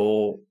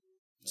your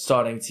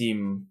starting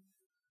team.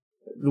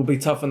 It'll be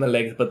tough on the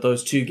legs, but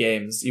those 2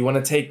 games, you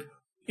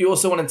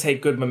also want to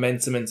take good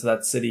momentum into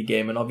that City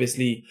game. And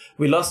obviously,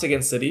 we lost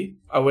against City.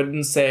 I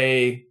wouldn't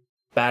say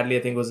badly.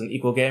 I think it was an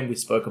equal game. We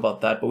spoke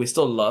about that, but we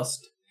still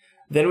lost.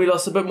 Then we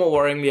lost a bit more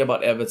worryingly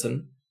about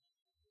Everton.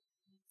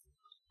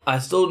 I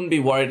still wouldn't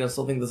be worried. I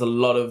still think there's a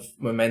lot of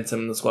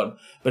momentum in the squad.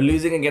 But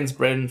losing against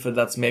Brentford,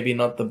 that's maybe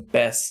not the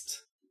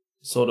best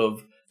sort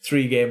of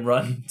 3-game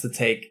run to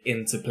take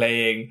into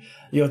playing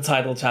your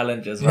title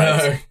challenges,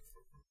 right? No.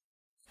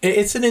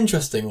 It's an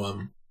interesting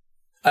one.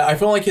 I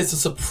feel like it's a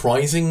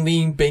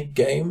surprisingly big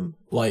game.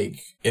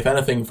 Like, if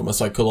anything, from a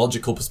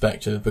psychological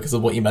perspective, because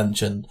of what you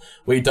mentioned,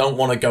 we don't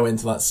want to go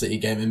into that City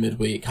game in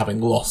midweek having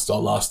lost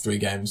our last 3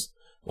 games.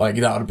 Like,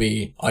 that would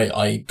be...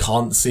 I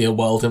can't see a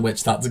world in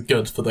which that's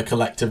good for the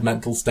collective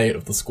mental state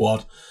of the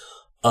squad.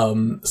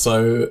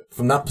 So,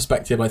 from that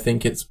perspective, I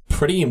think it's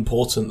pretty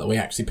important that we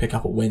actually pick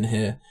up a win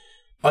here.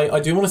 I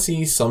do want to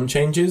see some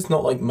changes,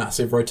 not like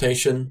massive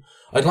rotation.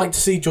 I'd like to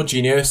see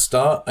Jorginho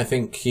start. I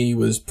think he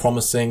was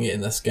promising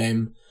in this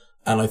game.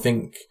 And I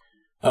think...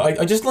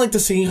 I just like to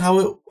see how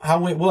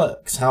it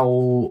works,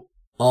 how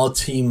our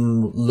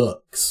team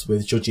looks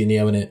with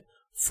Jorginho in it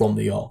from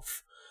the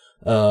off.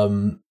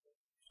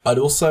 I'd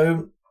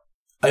also...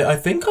 I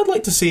think I'd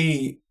like to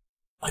see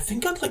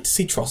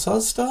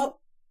Trossard start.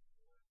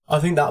 I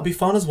think that would be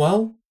fun as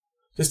well.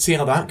 Just see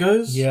how that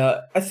goes.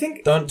 Yeah, I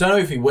think... Don't know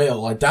if he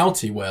will. I doubt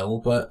he will,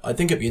 but I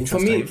think it'd be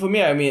interesting. For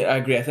me, I mean, I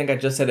agree. I think I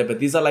just said it, but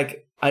these are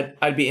like...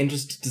 I'd be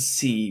interested to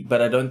see, but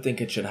I don't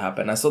think it should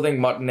happen. I still think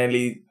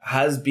Martinelli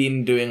has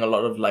been doing a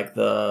lot of like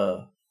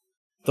the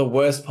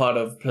worst part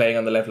of playing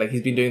on the left. Like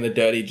he's been doing the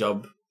dirty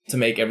job to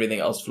make everything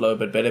else flow a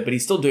bit better, but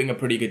he's still doing a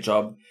pretty good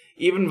job.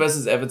 Even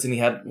versus Everton, he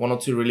had 1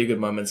 or 2 really good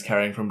moments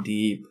carrying from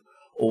deep,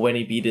 or when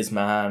he beat his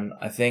man.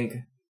 I think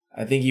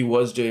he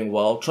was doing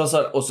well.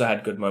 Trossard also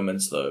had good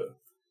moments though,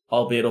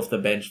 albeit off the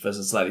bench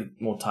versus slightly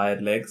more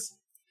tired legs.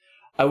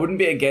 I wouldn't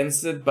be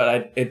against it,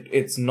 but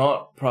it's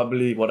not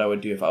probably what I would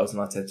do if I was in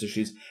Arteta's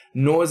shoes,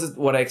 nor is it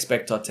what I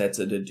expect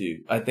Arteta to do.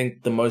 I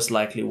think the most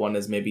likely one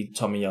is maybe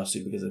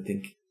Tomiyasu, because I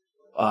think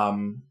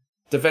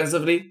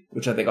defensively,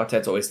 which I think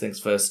Arteta always thinks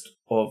first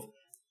of,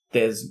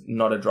 there's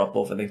not a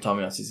drop-off. I think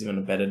Tomiyasu is even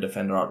a better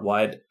defender out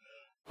wide.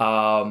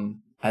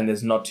 And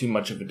there's not too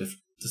much of a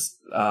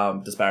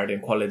disparity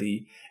in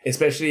quality,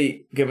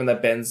 especially given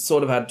that Ben's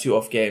sort of had 2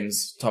 off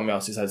games.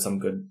 Tomiyasu's had some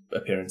good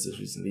appearances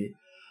recently.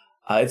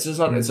 It's just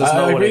not. It's just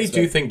not. I what really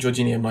do think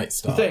Jorginho might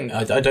start. You think?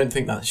 I don't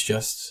think that's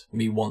just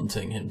me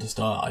wanting him to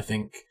start. I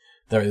think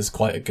there is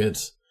quite a good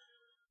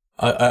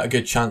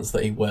chance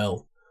that he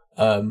will.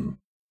 I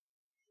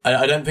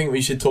don't think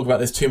we should talk about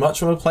this too much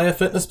from a player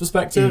fitness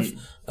perspective.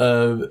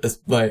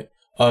 Like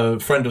a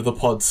friend of the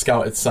pod,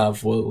 Scouted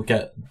Sav, will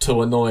get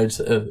too annoyed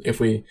if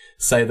we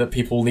say that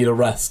people need a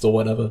rest or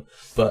whatever.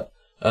 But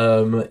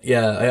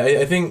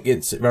I think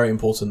it's very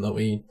important that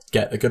we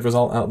get a good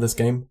result out of this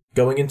game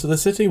going into the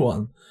City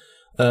one.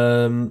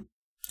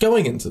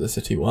 going into the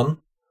City one,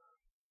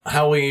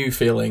 how are you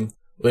feeling?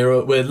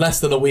 We're less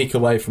than a week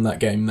away from that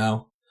game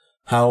now.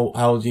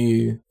 How do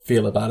you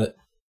feel about it?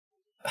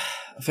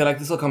 I feel like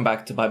this will come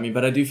back to bite me,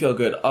 but I do feel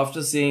good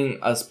after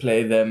seeing us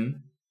play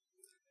them.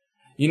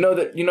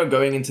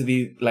 Going into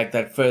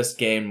that first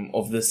game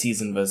of the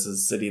season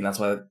versus City, and that's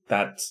why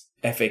that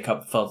FA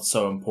Cup felt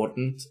so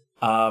important.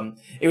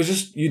 It was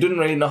just, you didn't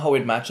really know how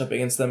we'd match up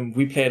against them.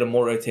 We played a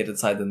more rotated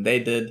side than they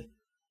did,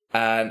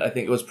 and I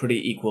think it was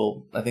pretty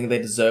equal. I think they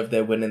deserved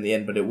their win in the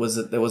end, but there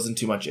wasn't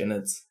too much in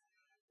it.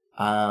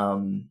 I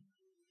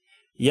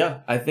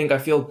think I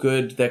feel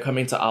good. They're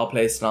coming to our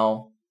place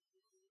now,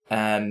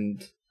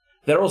 and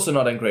they're also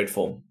not in great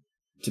form,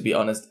 to be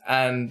honest.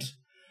 And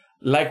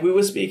like we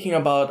were speaking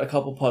about a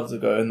couple pods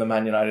ago in the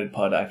Man United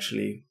pod,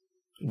 actually,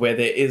 where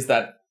there is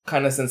that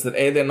kind of sense that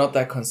A, they're not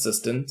that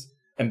consistent,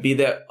 and B,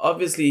 they're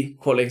obviously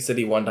calling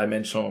City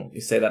one-dimensional. You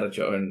say that at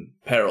your own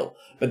peril.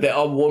 But they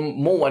are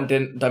more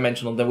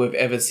one-dimensional than we've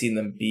ever seen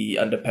them be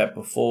under Pep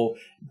before,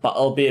 but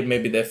albeit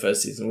maybe their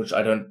first season, which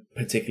I don't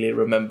particularly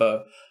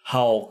remember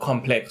how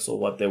complex or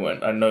what they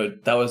weren't. I know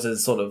that was a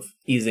sort of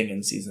easing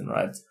in season,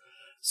 right?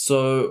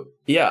 So,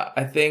 yeah,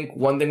 I think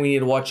one thing we need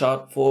to watch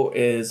out for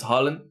is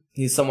Haaland.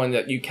 He's someone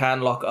that you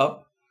can lock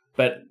up,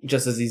 but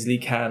just as easily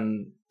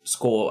can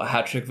score a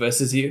hat-trick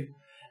versus you.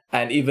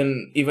 And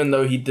even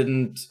though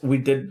we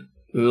did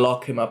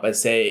lock him up, I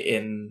say,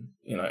 in,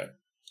 I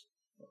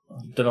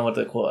don't know what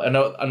they call it. I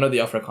know the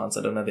Afrikaans,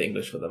 I don't know the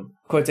English for them.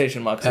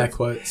 Quotation marks. Air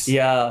quotes.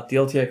 Yeah,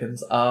 the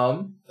Tekens.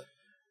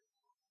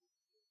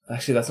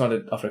 Actually, that's not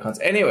Afrikaans.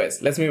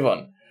 Anyways, let's move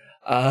on.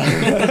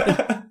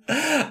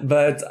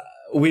 But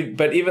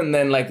even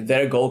then, like,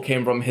 their goal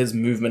came from his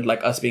movement,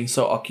 like us being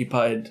so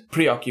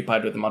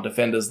preoccupied with our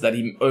defenders, that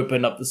he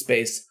opened up the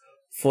space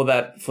for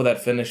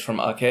that finish from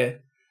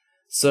Ake.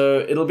 So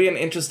it'll be an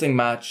interesting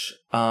match.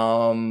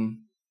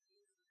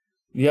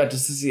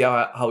 Just to see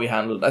how we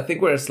handle it. I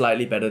think we're a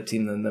slightly better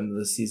team than them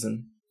this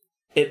season.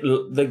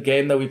 The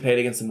game that we played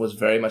against them was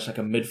very much like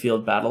a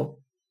midfield battle.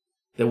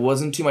 There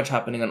wasn't too much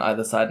happening on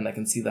either side, and I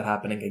can see that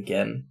happening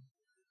again.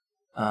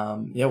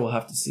 We'll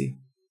have to see.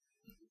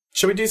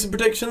 Shall we do some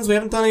predictions? We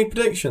haven't done any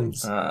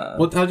predictions. How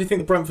do you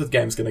think the Brentford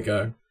game's going to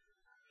go?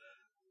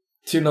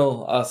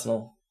 2-0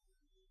 Arsenal.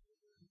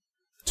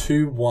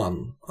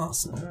 2-1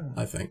 Arsenal,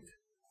 I think.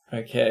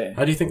 Okay.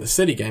 How do you think the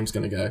City game's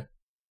going to go?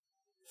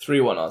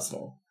 3-1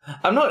 Arsenal.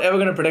 I'm not ever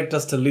going to predict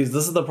us to lose.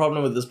 This is the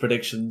problem with this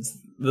predictions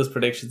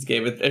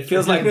game. It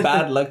feels like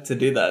bad luck to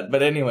do that.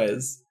 But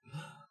anyways,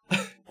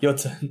 your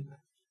turn.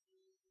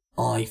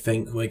 I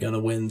think we're going to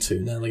win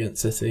 2-0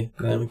 against City.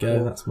 There we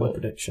go. That's my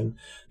prediction.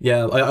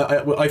 Yeah,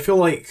 I feel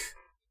like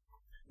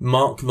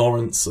Mark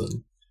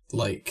Lawrenson,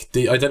 I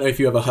don't know if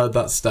you ever heard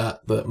that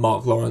stat that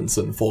Mark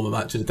Lawrenson, former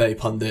Match of the Day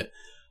pundit,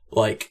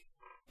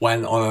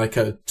 went on a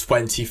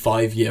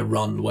 25-year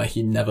run where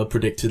he never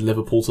predicted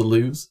Liverpool to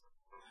lose.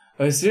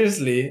 Oh,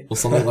 seriously? Or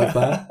something like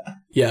that.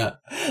 Yeah.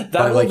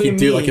 That will be he'd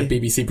do me. A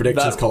BBC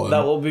predictions column.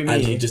 That will be me.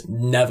 And he just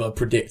never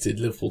predicted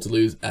Liverpool to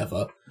lose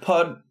ever.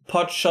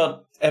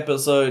 Podshot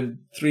episode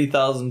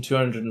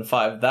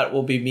 3205. That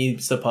will be me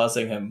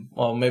surpassing him.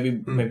 Or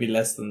maybe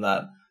less than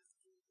that.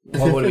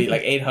 What would it be,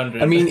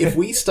 800? I mean, if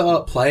we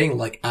start playing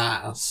like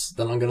ass,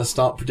 then I'm going to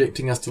start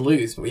predicting us to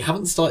lose. But we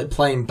haven't started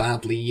playing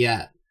badly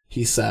yet,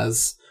 he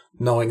says,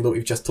 knowing that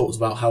we've just talked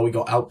about how we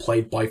got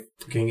outplayed by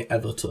fucking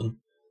Everton.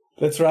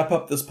 Let's wrap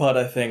up this pod,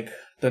 I think.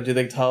 Don't you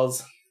think,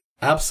 Tals?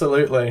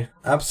 Absolutely.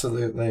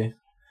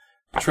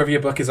 Trivia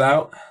book is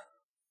out.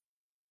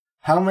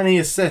 How many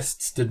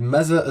assists did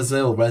Mesut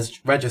Ozil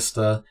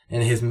register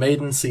in his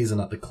maiden season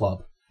at the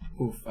club?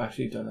 Oof, I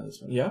actually don't know this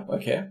one. Yeah,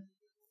 okay.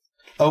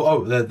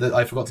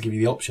 I forgot to give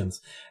you the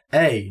options.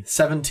 A,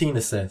 17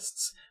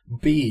 assists.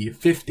 B,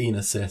 15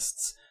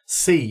 assists.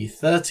 C,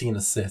 13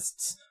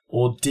 assists.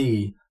 Or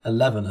D,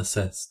 11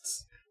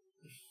 assists.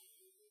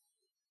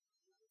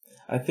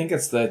 I think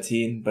it's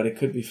 13, but it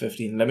could be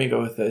 15. Let me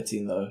go with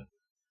 13, though.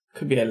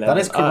 Could be 11. That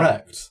is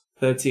correct.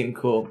 13,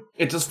 cool.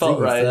 It just felt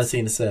right.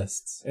 13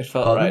 assists. It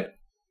felt right.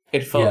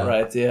 It felt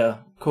right, yeah.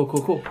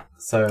 Cool.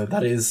 So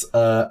that is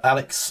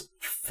Alex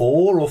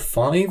 4 or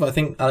 5. I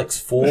think Alex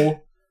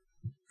 4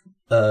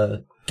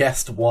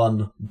 guessed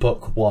 1,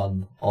 book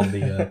 1 on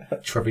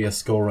the trivia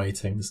score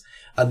ratings.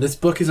 And this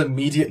book is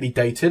immediately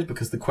dated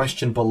because the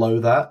question below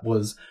that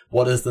was,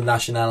 what is the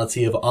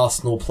nationality of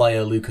Arsenal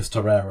player Lucas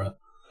Torreira?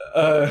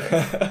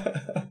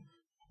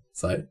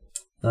 So,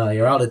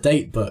 you're out of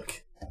date,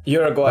 book.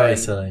 Uruguay. Very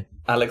silly.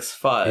 Alex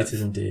 5. It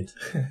is indeed.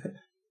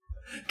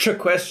 Trick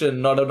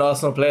question, not an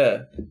Arsenal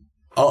player.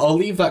 I'll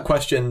leave that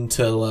question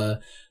till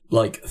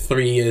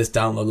 3 years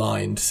down the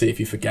line to see if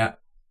you forget.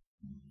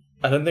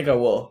 I don't think I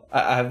will.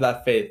 I have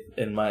that faith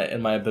in my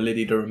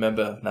ability to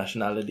remember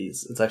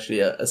nationalities. It's actually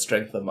a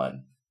strength of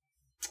mine.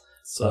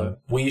 So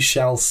we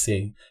shall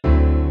see.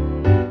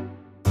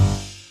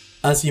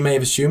 As you may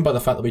have assumed by the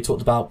fact that we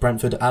talked about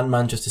Brentford and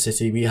Manchester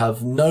City, we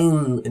have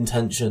no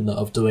intention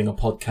of doing a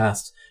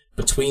podcast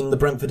between the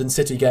Brentford and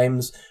City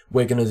games.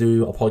 We're going to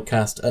do a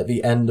podcast at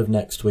the end of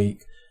next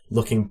week,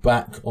 looking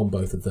back on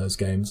both of those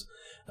games.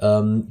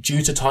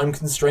 Due to time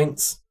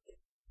constraints,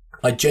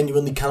 I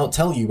genuinely cannot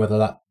tell you whether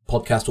that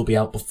podcast will be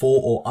out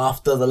before or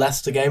after the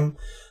Leicester game.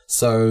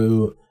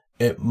 So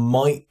it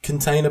might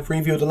contain a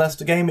preview of the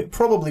Leicester game. It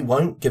probably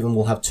won't, given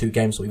we'll have 2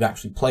 games that we've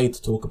actually played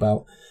to talk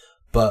about.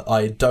 But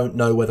I don't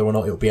know whether or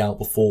not it'll be out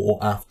before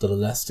or after the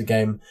Leicester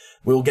game.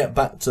 We'll get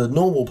back to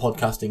normal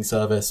podcasting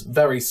service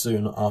very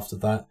soon after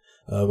that.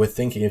 We're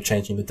thinking of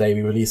changing the day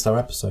we release our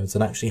episodes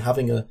and actually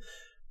having a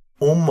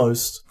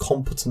almost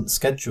competent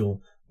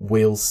schedule.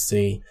 We'll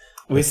see.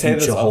 We say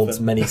this future holds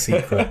often. many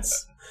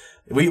secrets.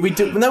 We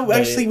do. No,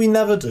 actually, we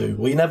never do.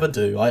 We never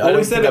do. I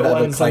don't think I've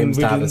ever claimed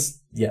to have a...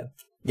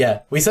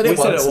 Yeah. We said it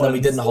once and then we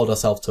didn't hold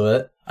ourselves to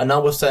it. And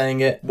now we're saying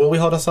it. Will we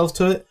hold ourselves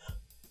to it?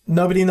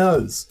 Nobody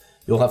knows.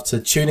 You'll have to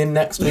tune in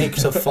next week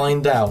to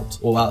find out.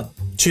 Or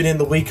tune in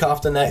the week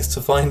after next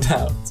to find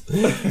out.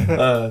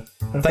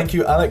 Thank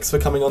you, Alex, for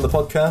coming on the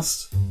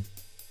podcast.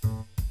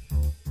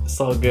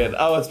 So good.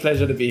 Oh, it's a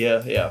pleasure to be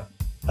here. Yeah.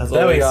 As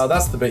there always. We are.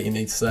 That's the bit you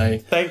need to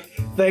say.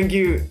 Thank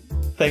you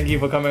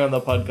for coming on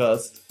the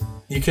podcast.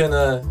 You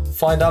can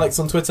find Alex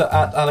on Twitter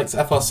at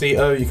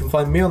AlexFRCO. You can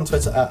find me on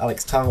Twitter at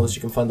AlexTowers. You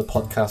can find the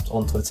podcast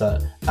on Twitter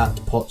at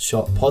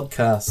Potshot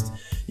Podcast.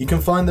 You can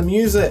find the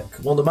music,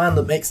 the man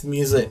that makes the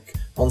music,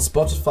 on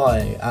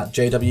Spotify at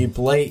JW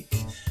Blake.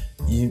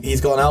 He's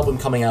got an album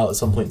coming out at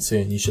some point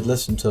soon. You should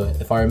listen to it.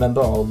 If I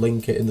remember, I'll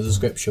link it in the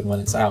description when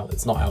it's out.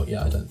 It's not out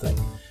yet, I don't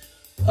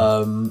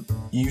think.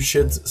 You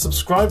should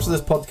subscribe to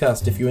this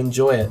podcast if you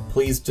enjoy it.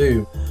 Please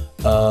do.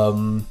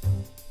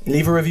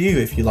 Leave a review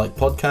if you like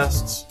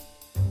podcasts.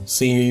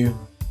 See you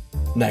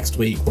next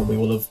week when we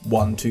will have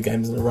won 2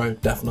 games in a row.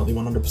 Definitely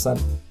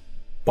 100%.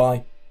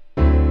 Bye.